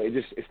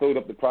 it slowed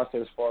up the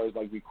process as far as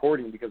like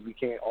recording, because we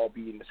can't all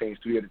be in the same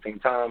studio at the same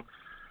time.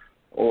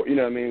 Or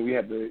we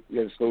have to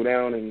slow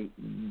down, and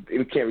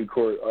we can't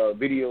record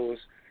videos.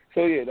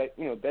 So that's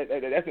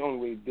the only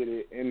way it did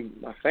it. And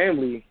my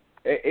family,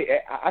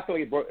 I feel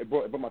like it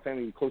brought my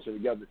family closer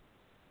together.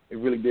 It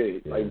really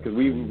did. Because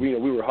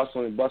we were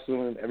hustling and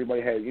bustling.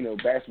 Everybody had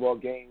basketball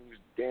games,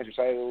 dance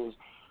recitals,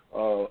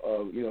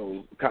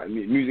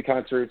 music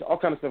concerts, all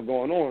kind of stuff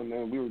going on.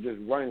 And we were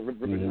just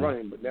ripping and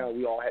running. But now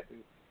we all had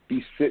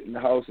to sit in the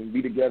house and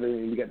be together,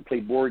 and we got to play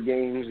board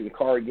games and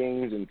card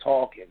games and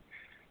talk and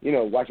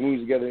watch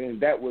movies together.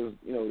 And that was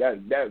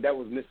that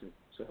was missing.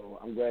 So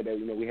I'm glad that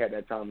we had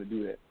that time to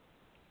do that.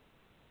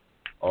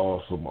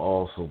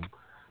 Awesome.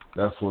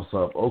 That's what's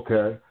up.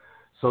 Okay.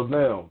 So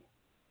now,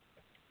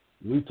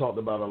 we talked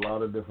about a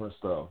lot of different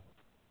stuff.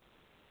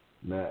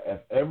 Now,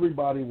 if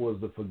everybody was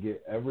to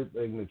forget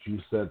everything that you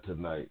said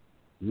tonight,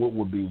 what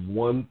would be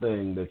one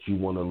thing that you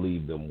want to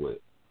leave them with?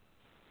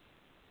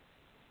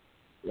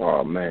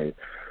 Oh, man.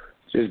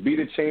 Just be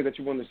the change that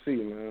you want to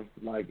see, man.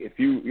 Like, if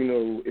you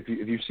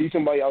see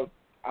somebody out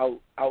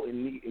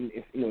in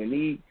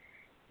need,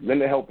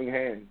 lend a helping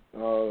hand.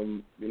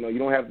 You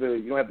don't have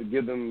to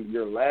give them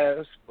your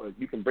last, but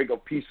you can break a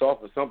piece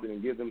off of something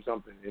and give them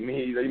something. You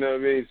know what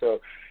I mean? So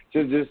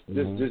just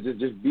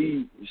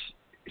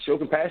show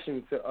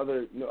compassion to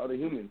other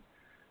humans.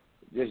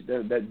 Just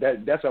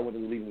that's what I want to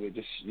leave with.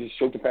 Just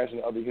show compassion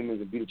to other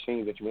humans and be the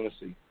change that you want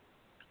to see.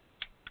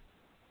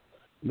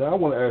 Now I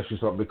want to ask you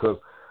something, because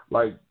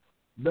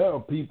there are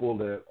people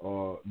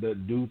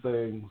that do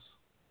things,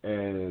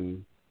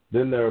 and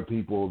then there are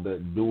people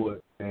that do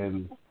it,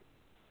 and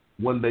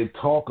when they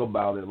talk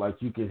about it,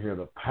 you can hear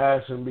the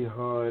passion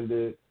behind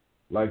it,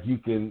 they're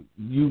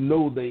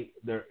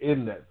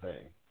in that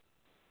thing.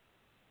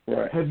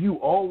 Right. Have you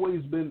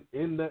always been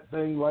in that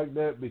thing like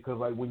that? Because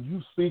like when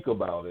you speak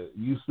about it,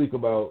 you speak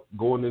about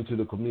going into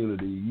the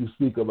community, you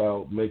speak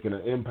about making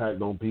an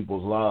impact on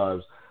people's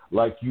lives,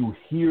 like you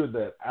hear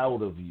that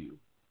out of you.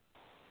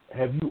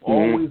 Have you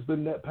always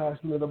been that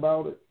passionate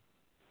about it?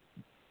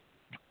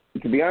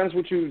 To be honest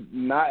with you,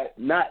 not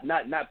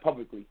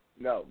publicly,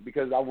 no,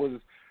 because I was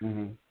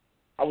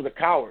a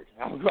coward.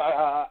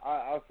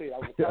 I'll say I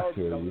was a coward.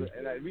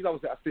 The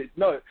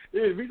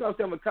reason I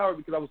say I'm a coward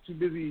because I was too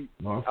busy.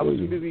 I was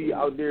too busy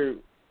out there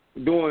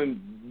doing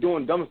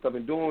dumb stuff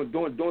and doing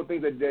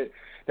things that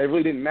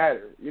really didn't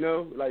matter. You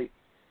know, like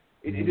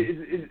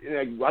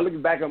I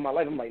look back on my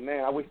life, I'm like,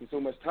 man, I wasted so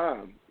much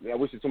time. So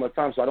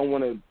I don't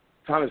want to.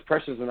 Time is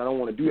precious, and I don't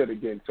want to do that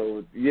again.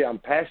 So yeah, I'm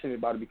passionate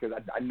about it because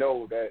I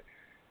know that.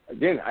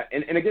 Again,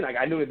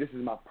 I know that this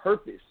is my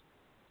purpose.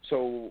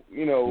 So,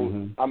 you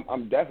know,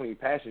 I'm definitely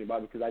passionate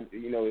about it because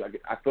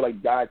I feel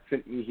like God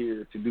sent me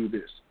here to do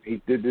this.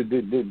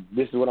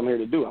 This is what I'm here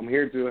to do. I'm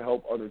here to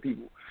help other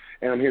people,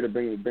 and I'm here to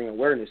bring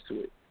awareness to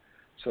it.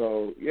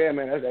 So, yeah,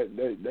 man,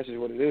 that's just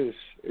what it is.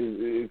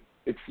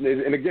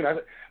 And again,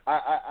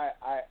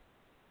 I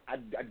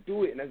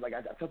do it, and that's like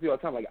I tell people all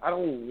the time, like I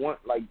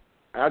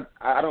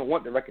don't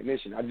want the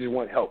recognition. I just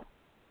want help.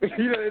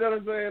 You know what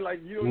I'm saying? Like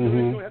you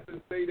don't have to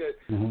say that.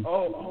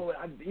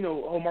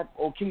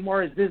 King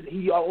Mar is this.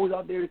 He always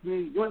out there with me.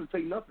 You don't have to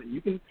say nothing. You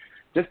can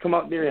just come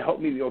out there and help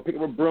me. Pick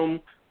up a broom.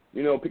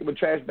 Pick up a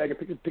trash bag and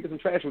pick up some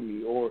trash with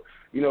me, or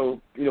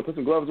put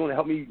some gloves on and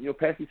help me.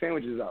 Pass these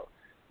sandwiches out.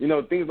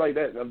 Things like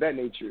that of that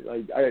nature.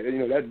 Like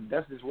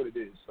that's just what it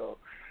is. So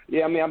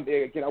yeah, I mean,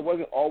 I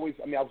wasn't always.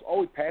 I mean, I was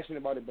always passionate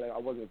about it, but I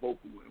wasn't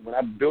vocal. When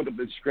I built up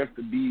the strength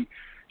to be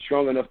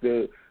strong enough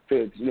to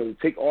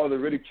take all the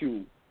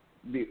ridicule.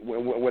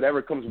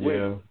 Whatever comes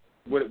with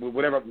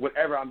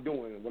whatever I'm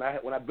doing. When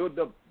I built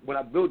that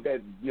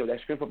that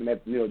strength up and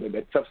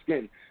that tough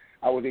skin,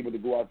 I was able to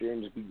go out there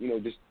and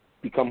just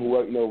become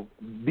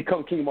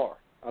become King Mar.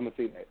 I'm gonna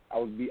say that I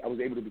was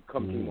able to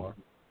become King Mar.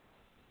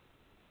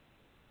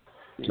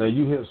 Now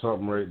you hit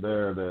something right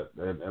there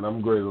and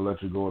I'm going to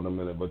let you go in a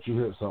minute, but you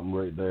hit something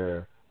right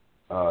there.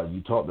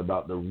 You talked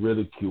about the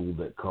ridicule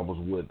that comes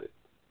with it.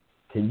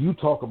 Can you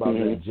talk about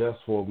that just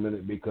for a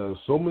minute? Because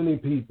so many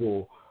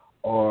people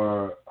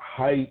are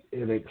hyped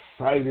and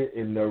excited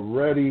and they're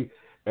ready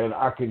and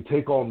I can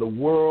take on the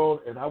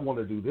world and I want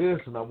to do this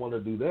and I want to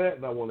do that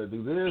and I want to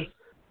do this,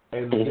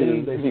 and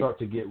then they start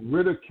to get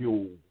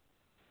ridiculed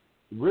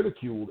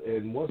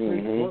and once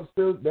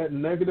that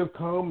negative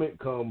comment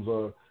comes,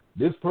 or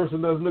this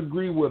person doesn't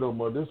agree with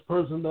them, or this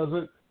person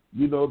doesn't,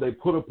 they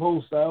put a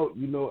post out,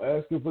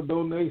 asking for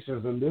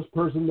donations, and this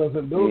person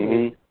doesn't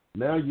donate.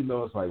 Now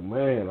it's like,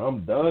 man,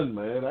 I'm done,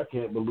 man. I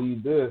can't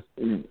believe this.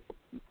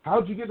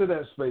 How'd you get to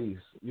that space,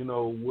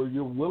 where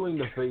you're willing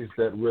to face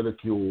that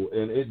ridicule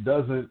and it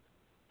doesn't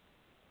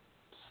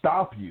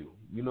stop you?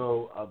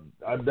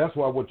 That's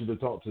why I want you to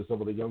talk to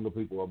some of the younger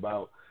people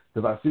about,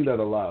 because I see that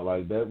a lot.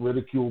 Like that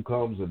ridicule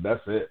comes and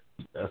that's it.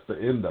 That's the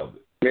end of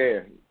it.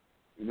 Yeah,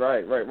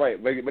 right.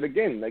 But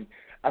again, like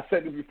I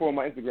said it before on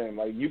my Instagram,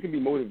 like you can be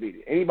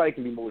motivated. Anybody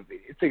can be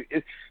motivated.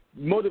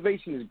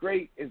 Motivation is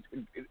great.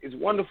 It's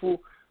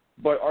wonderful,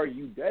 but are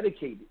you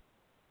dedicated?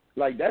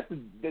 Like that's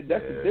the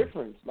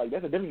difference. Like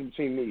that's the difference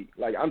between me.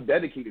 Like I'm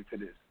dedicated to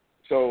this.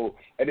 So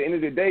at the end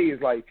of the day,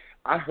 it's like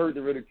I heard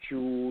the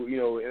ridicule,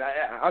 and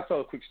I'll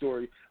tell a quick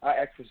story. I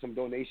asked for some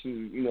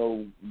donations,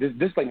 this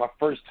is like my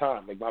first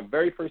time, like my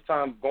very first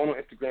time going on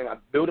Instagram. I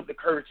built up the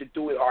courage to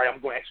do it. All right,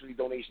 I'm going to ask for these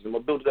donations. I'm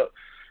going to build it up.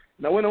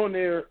 And I went on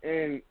there,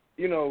 and,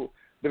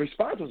 the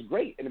response was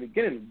great in the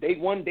beginning. Day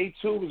 1, day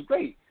 2 was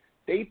great.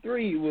 Day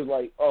 3 was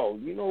like, oh,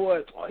 you know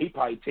what? Oh, he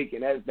probably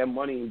taking that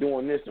money and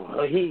doing this. And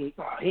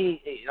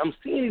I'm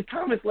seeing these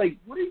comments like,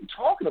 what are you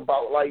talking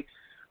about? Like,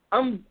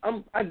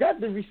 I got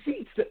the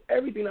receipts to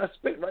everything I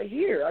spent right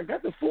here. I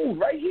got the food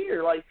right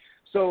here. Like,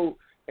 so,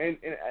 and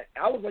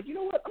I was like, you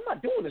know what? I'm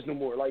not doing this no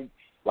more. Like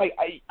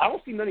I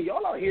don't see none of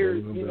y'all out here,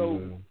 in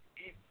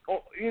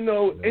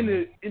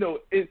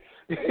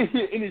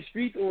the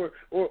streets or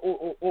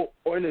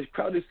in this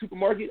crowded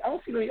supermarket. I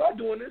don't see none of y'all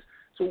doing this.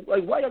 So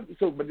like, why?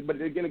 But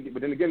then again,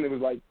 it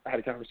was like I had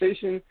a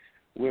conversation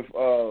with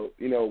my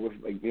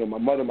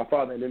mother, my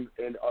father,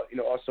 and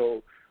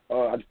also.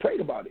 I just prayed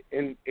about it,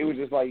 and it was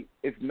just like,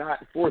 it's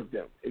not for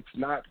them. It's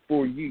not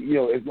for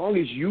you. As long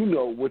as you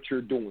know what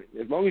you're doing,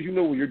 as long as you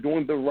know you're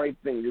doing the right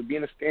thing, you're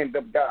being a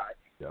stand-up guy,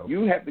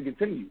 you have to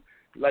continue.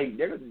 Like,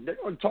 they're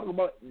going to talk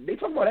about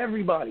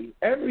everybody.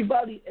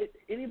 Anybody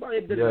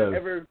that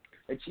ever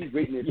achieved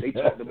greatness, they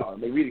talked about them.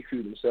 They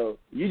ridiculed them. So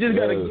you just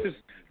got to just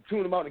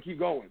tune them out and keep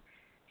going.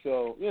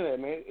 So, yeah,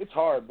 man, it's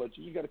hard, but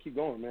you got to keep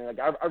going, man. Like,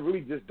 I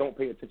really just don't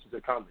pay attention to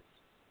the comments.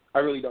 I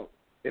really don't.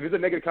 If it's a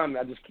negative comment,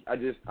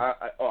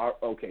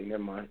 okay,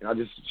 never mind. And I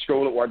just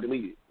scroll it or I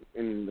delete it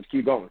and just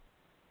keep going.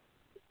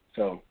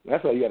 So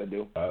that's all you got to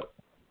do.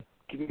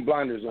 Keep them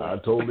blinders on. I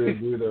totally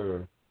agree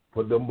there.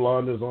 Put them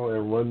blinders on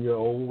and run your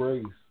own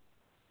race.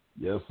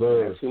 Yes,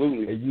 sir.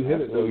 Absolutely. And you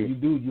hit it, though. You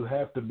do. You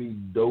have to be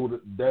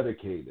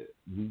dedicated.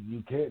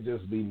 You can't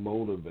just be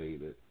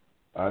motivated.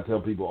 I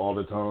tell people all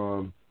the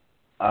time,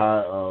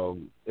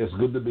 it's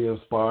good to be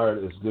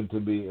inspired, it's good to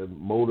be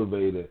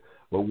motivated,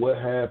 but what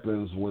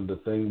happens when the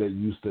thing that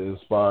used to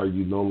inspire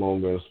you no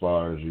longer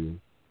inspires you?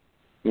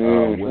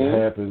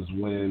 What happens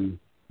when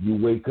you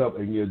wake up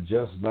and you're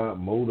just not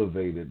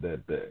motivated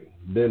that day?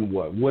 Then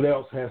what? What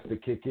else has to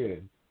kick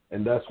in?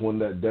 And that's when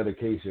that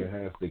dedication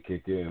has to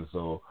kick in.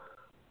 So,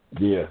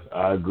 yeah,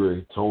 I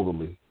agree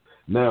totally.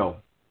 Now,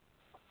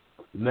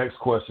 next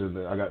question.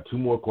 I got two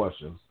more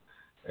questions,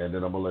 and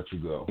then I'm going to let you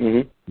go.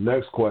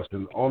 Next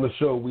question. On the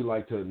show, we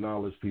like to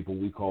acknowledge people.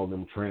 We call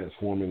them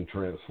transforming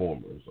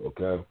transformers,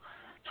 okay?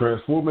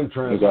 Transforming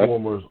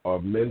transformers are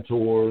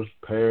mentors,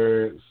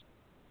 parents,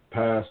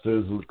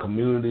 pastors,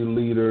 community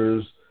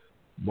leaders,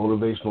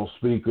 motivational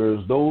speakers,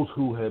 those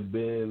who have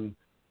been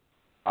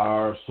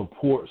our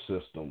support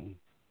system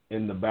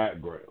in the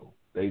background.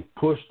 They've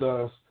pushed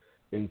us,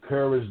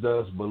 encouraged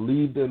us,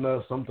 believed in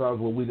us, sometimes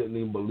when we didn't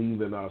even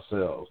believe in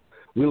ourselves.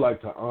 We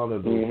like to honor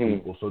those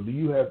people. So do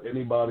you have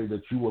anybody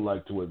that you would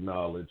like to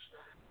acknowledge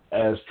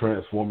as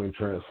transforming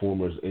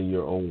transformers in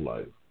your own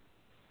life?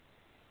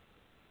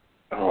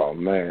 Oh,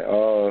 man.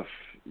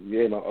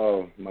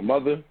 My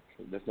mother,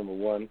 that's number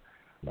one.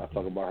 I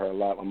talk about her a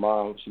lot. My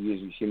mom, she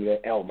usually see me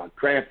that. Oh, my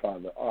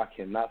grandfather. Oh, I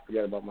cannot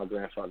forget about my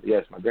grandfather.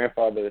 Yes, my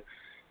grandfather,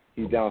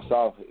 he's down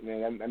south.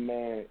 Man, that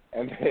man,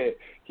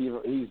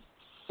 he's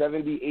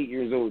 78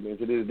 years old, and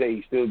to this day,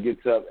 he still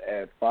gets up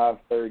at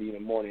 5:30 in the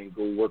morning and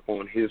go work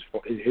on his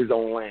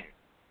own land.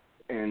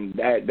 And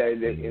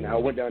and I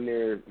went down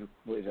there.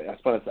 I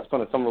spent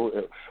a summer.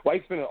 Well, I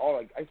spent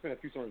a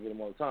few summers with him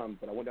all the time,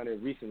 but I went down there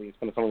recently and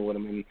spent a summer with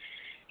him, and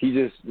he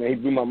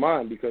blew my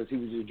mind because he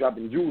was just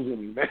dropping jewels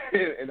in me, man.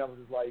 And I was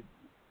just like,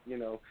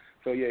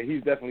 So yeah,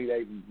 he's definitely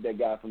that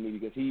guy for me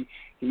because he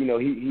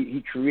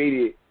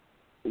created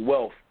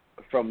wealth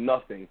from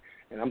nothing,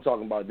 and I'm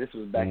talking about this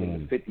was back in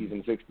the 50s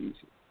and 60s,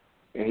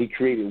 and he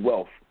created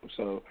wealth.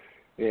 So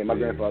yeah, my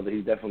grandfather,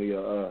 he's definitely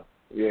a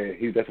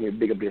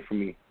big up there for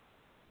me.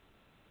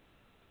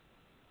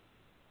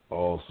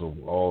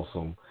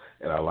 Awesome.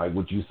 And I like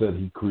what you said.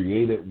 He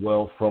created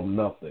wealth from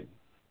nothing.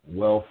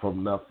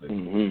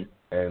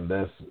 And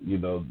that's,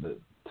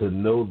 to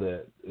know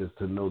that is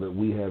to know that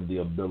we have the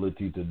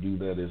ability to do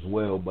that as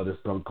well. But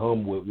it's going to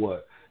come with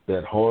what?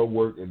 That hard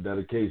work and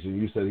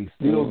dedication. You said he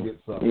still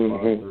gets up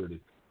 5:30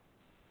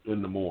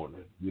 in the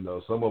morning.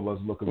 Some of us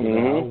look at that.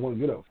 I don't want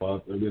to get up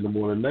 5:30 in the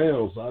morning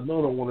now, so I know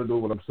I don't want to do it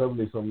when I'm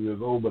 70-some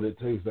years old, but it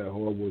takes that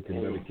hard work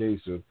and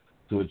dedication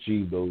to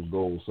achieve those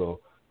goals. So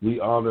we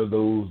honor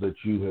those that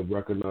you have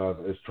recognized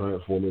as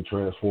transforming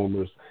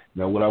transformers.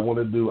 Now, what I want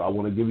to do, I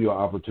want to give you an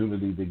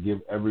opportunity to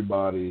give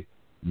everybody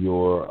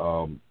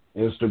your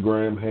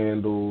Instagram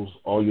handles,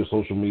 all your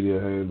social media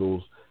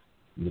handles,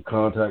 your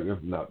contact,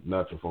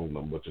 not your phone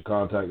number, but your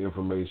contact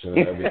information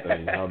and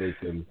everything, how they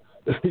can,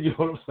 you know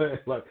what I'm saying?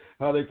 Like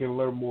how they can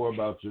learn more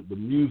about the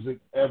music,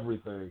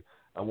 everything.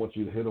 I want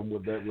you to hit them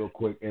with that real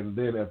quick. And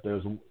then if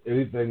there's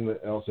anything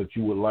else that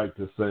you would like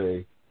to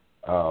say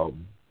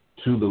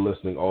to the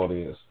listening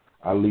audience,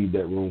 I leave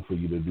that room for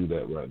you to do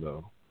that right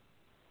now.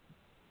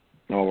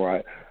 All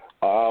right.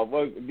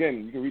 Well,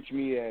 again, you can reach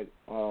me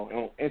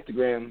on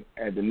Instagram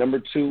at the number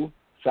 2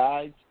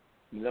 sides.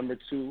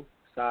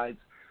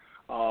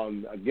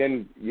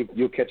 Again,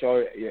 you'll catch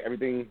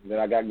everything that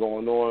I got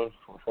going on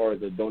as far as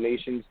the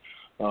donations.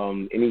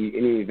 Any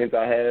events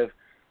I have,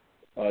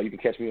 you can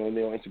catch me on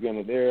there on Instagram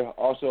or there.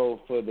 Also,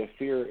 for the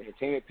Fear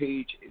Entertainment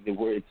page, it's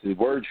the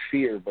word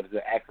fear, but it's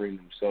an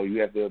acronym. So you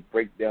have to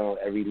break down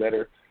every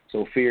letter.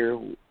 So fear,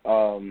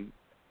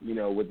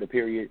 with the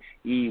period,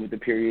 E with the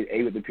period,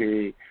 A with the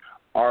period,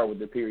 R with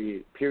the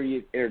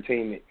period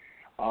entertainment.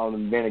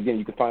 Then again,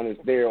 you can find us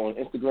there on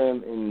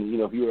Instagram. And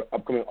if you're an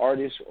upcoming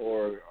artist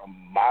or a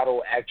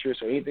model,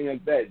 actress, or anything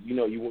like that, you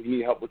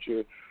need help with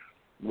your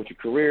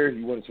career.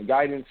 You want some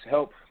guidance,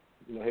 help.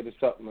 Hit us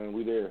up, man.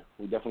 We're there.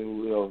 We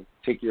definitely will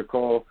take your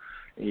call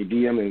and your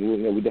DM,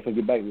 and we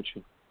definitely get back with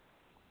you.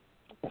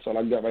 That's all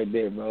I got right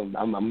there, bro.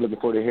 I'm looking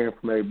forward to hearing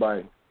from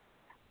everybody.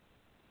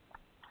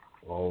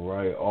 All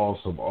right,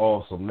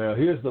 awesome. Now,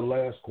 here's the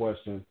last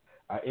question.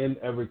 I end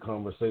every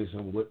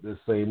conversation with this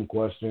same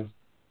question.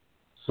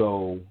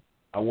 So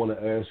I want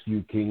to ask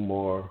you, King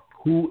Mar,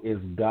 who is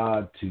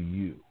God to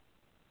you?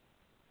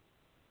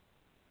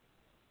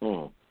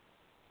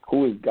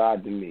 Who is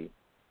God to me?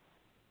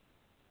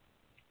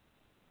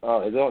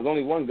 There's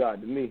only one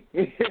God to me.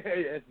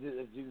 That's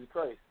Jesus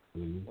Christ.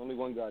 Only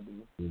one God to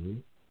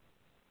me.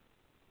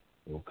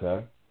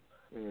 Okay.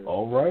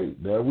 All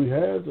right, there we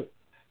have it.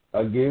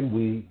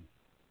 Again,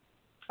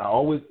 I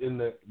always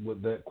end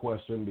with that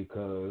question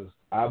because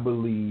I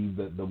believe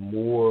that the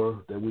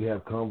more that we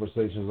have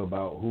conversations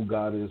about who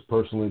God is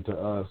personally to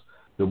us,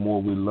 the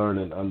more we learn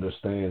and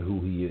understand who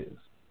he is.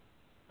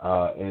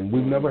 And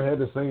we've never had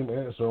the same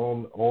answer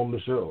on the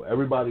show.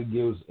 Everybody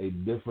gives a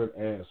different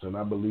answer, and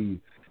I believe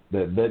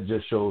that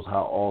just shows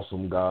how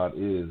awesome God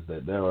is,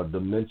 that there are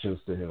dimensions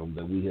to him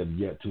that we have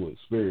yet to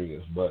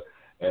experience. But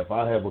if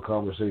I have a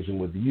conversation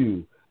with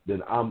you,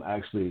 then I'm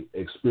actually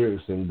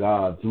experiencing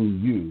God through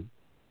you.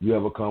 You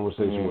have a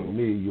conversation with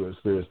me, you're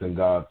experiencing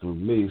God through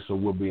me, so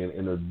we're being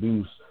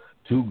introduced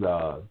to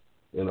God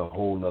in a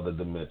whole nother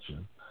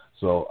dimension.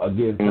 So,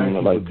 again, thank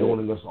you for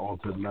joining us on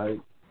tonight.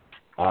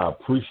 I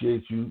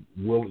appreciate your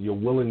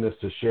willingness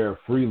to share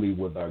freely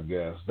with our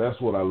guests.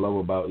 That's what I love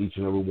about each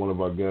and every one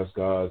of our guests,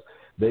 guys.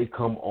 They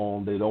come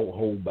on, they don't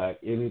hold back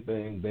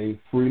anything. They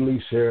freely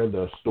share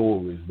their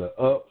stories, the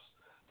ups,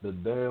 the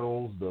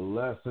downs, the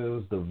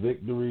lessons, the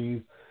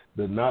victories,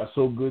 the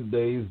not-so-good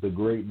days, the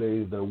great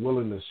days. They're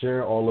willing to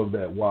share all of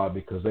that. Why?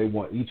 Because they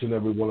want each and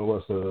every one of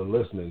us that are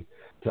listening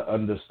to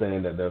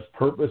understand that there's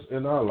purpose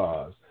in our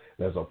lives.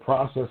 There's a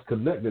process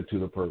connected to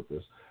the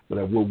purpose. But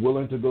if we're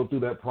willing to go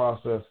through that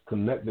process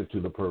connected to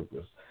the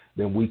purpose,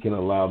 then we can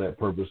allow that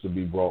purpose to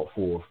be brought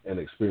forth and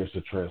experience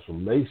the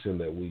transformation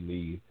that we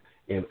need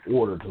in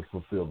order to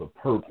fulfill the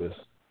purpose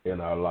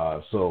in our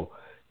lives. So,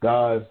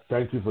 guys,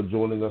 thank you for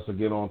joining us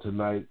again on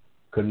tonight.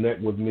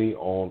 Connect with me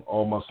on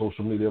all my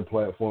social media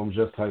platforms.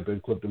 Just type in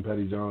Clifton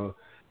Pettyjohn.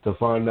 To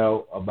find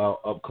out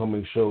about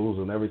upcoming shows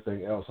and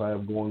everything else I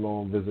have going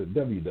on, visit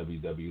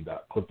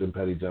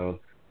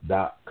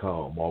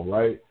www.cliftonpettyjohn.com. All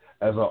right?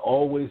 As I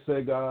always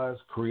say, guys,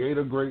 create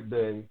a great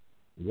day,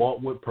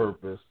 walk with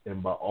purpose,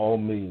 and by all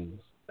means,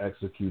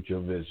 execute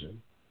your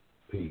vision.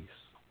 Peace.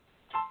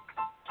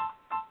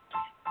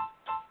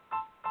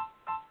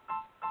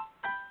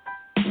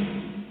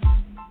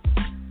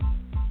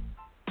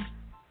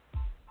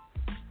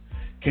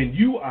 Can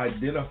you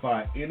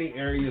identify any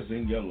areas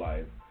in your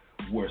life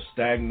where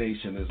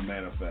stagnation is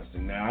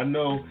manifesting? Now, I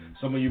know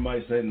some of you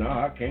might say, no,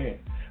 I can't.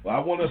 Well, I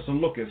want us to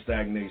look at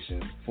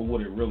stagnation for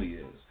what it really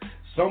is.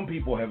 Some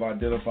people have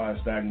identified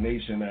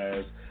stagnation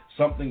as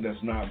something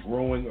that's not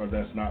growing or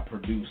that's not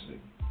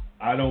producing.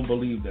 I don't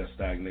believe that's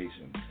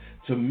stagnation.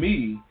 To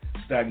me,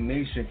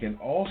 stagnation can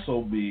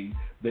also be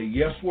that,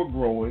 yes, we're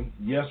growing,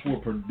 yes, we're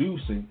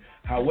producing.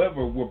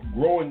 However, we're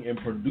growing and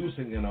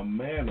producing in a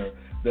manner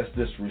that's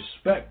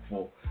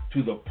disrespectful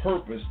to the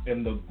purpose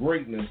and the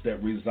greatness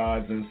that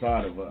resides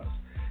inside of us.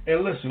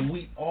 And listen,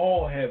 we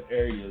all have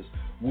areas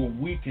where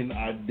we can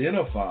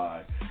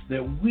identify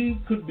that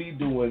we could be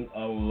doing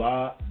a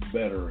lot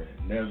better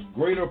in. There's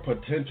greater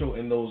potential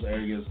in those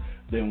areas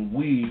than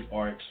we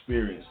are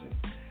experiencing.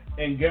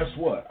 And guess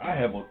what? I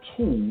have a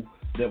tool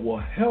that will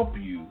help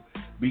you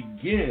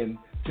begin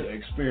to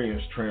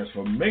experience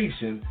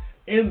transformation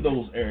in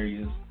those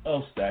areas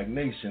of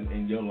stagnation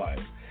in your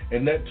life.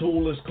 And that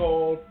tool is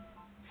called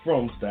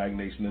From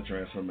Stagnation to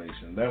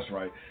Transformation. That's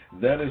right.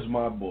 That is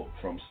my book,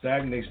 From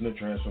Stagnation to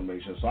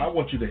Transformation. So I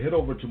want you to head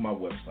over to my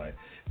website,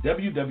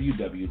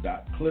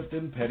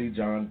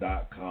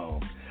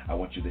 www.cliftonpettyjohn.com. I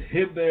want you to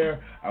hit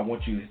there. I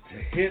want you to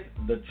hit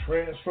the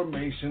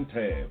Transformation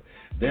tab.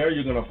 There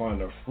you're going to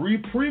find a free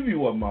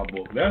preview of my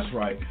book. That's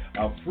right,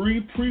 a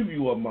free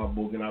preview of my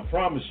book. And I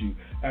promise you,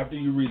 after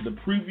you read the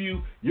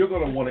preview, you're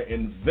going to want to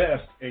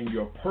invest in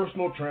your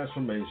personal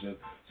transformation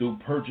through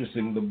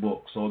purchasing the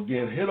book. So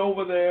again, head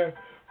over there,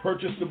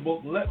 purchase the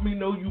book. Let me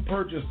know you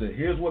purchased it.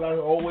 Here's what I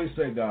always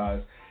say,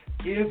 guys.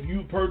 If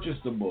you purchase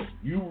the book,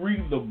 you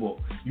read the book,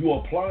 you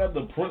apply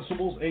the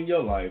principles in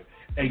your life,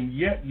 and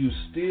yet you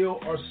still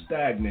are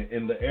stagnant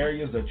in the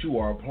areas that you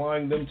are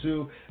applying them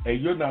to,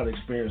 and you're not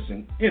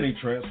experiencing any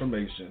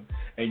transformation,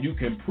 and you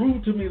can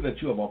prove to me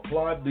that you have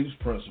applied these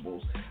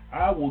principles,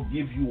 I will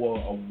give you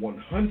a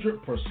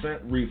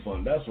 100%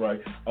 refund. That's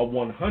right, a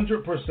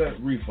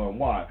 100% refund.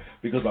 Why?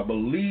 Because I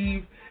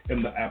believe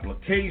in the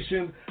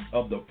application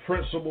of the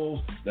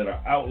principles that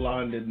are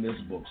outlined in this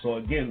book. So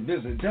again,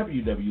 visit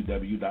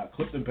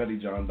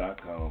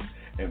www.cliftonpettyjohn.com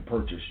and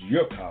purchase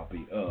your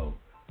copy of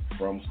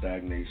From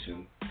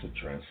Stagnation to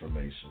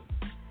Transformation.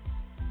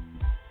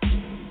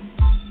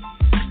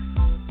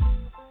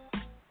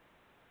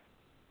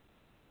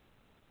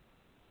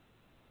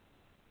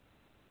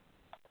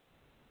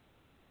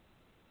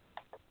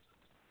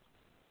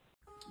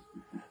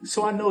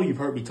 So I know you've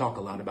heard me talk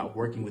a lot about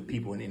working with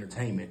people in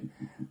entertainment,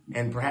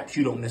 and perhaps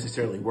you don't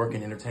necessarily work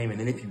in entertainment,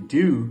 and if you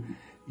do,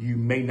 you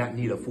may not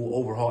need a full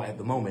overhaul at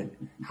the moment.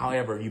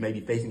 However, you may be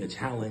facing a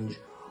challenge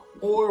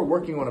or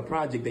working on a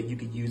project that you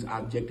could use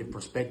objective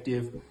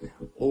perspective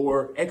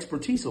or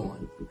expertise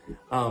on.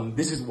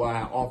 This is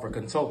why I offer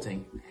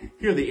consulting.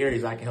 Here are the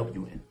areas I can help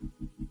you in: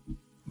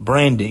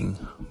 branding,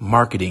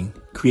 marketing,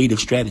 creative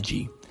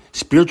strategy,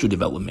 spiritual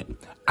development,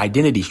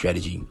 identity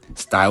strategy,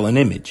 style and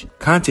image,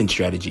 content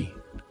strategy,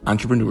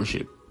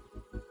 entrepreneurship.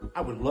 I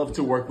would love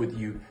to work with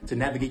you to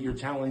navigate your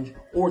challenge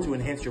or to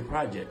enhance your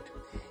project.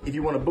 If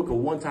you want to book a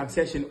one-time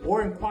session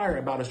or inquire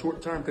about a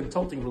short-term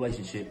consulting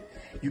relationship,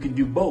 you can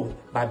do both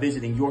by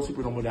visiting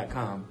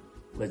yoursupernormal.com.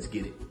 Let's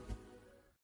get it.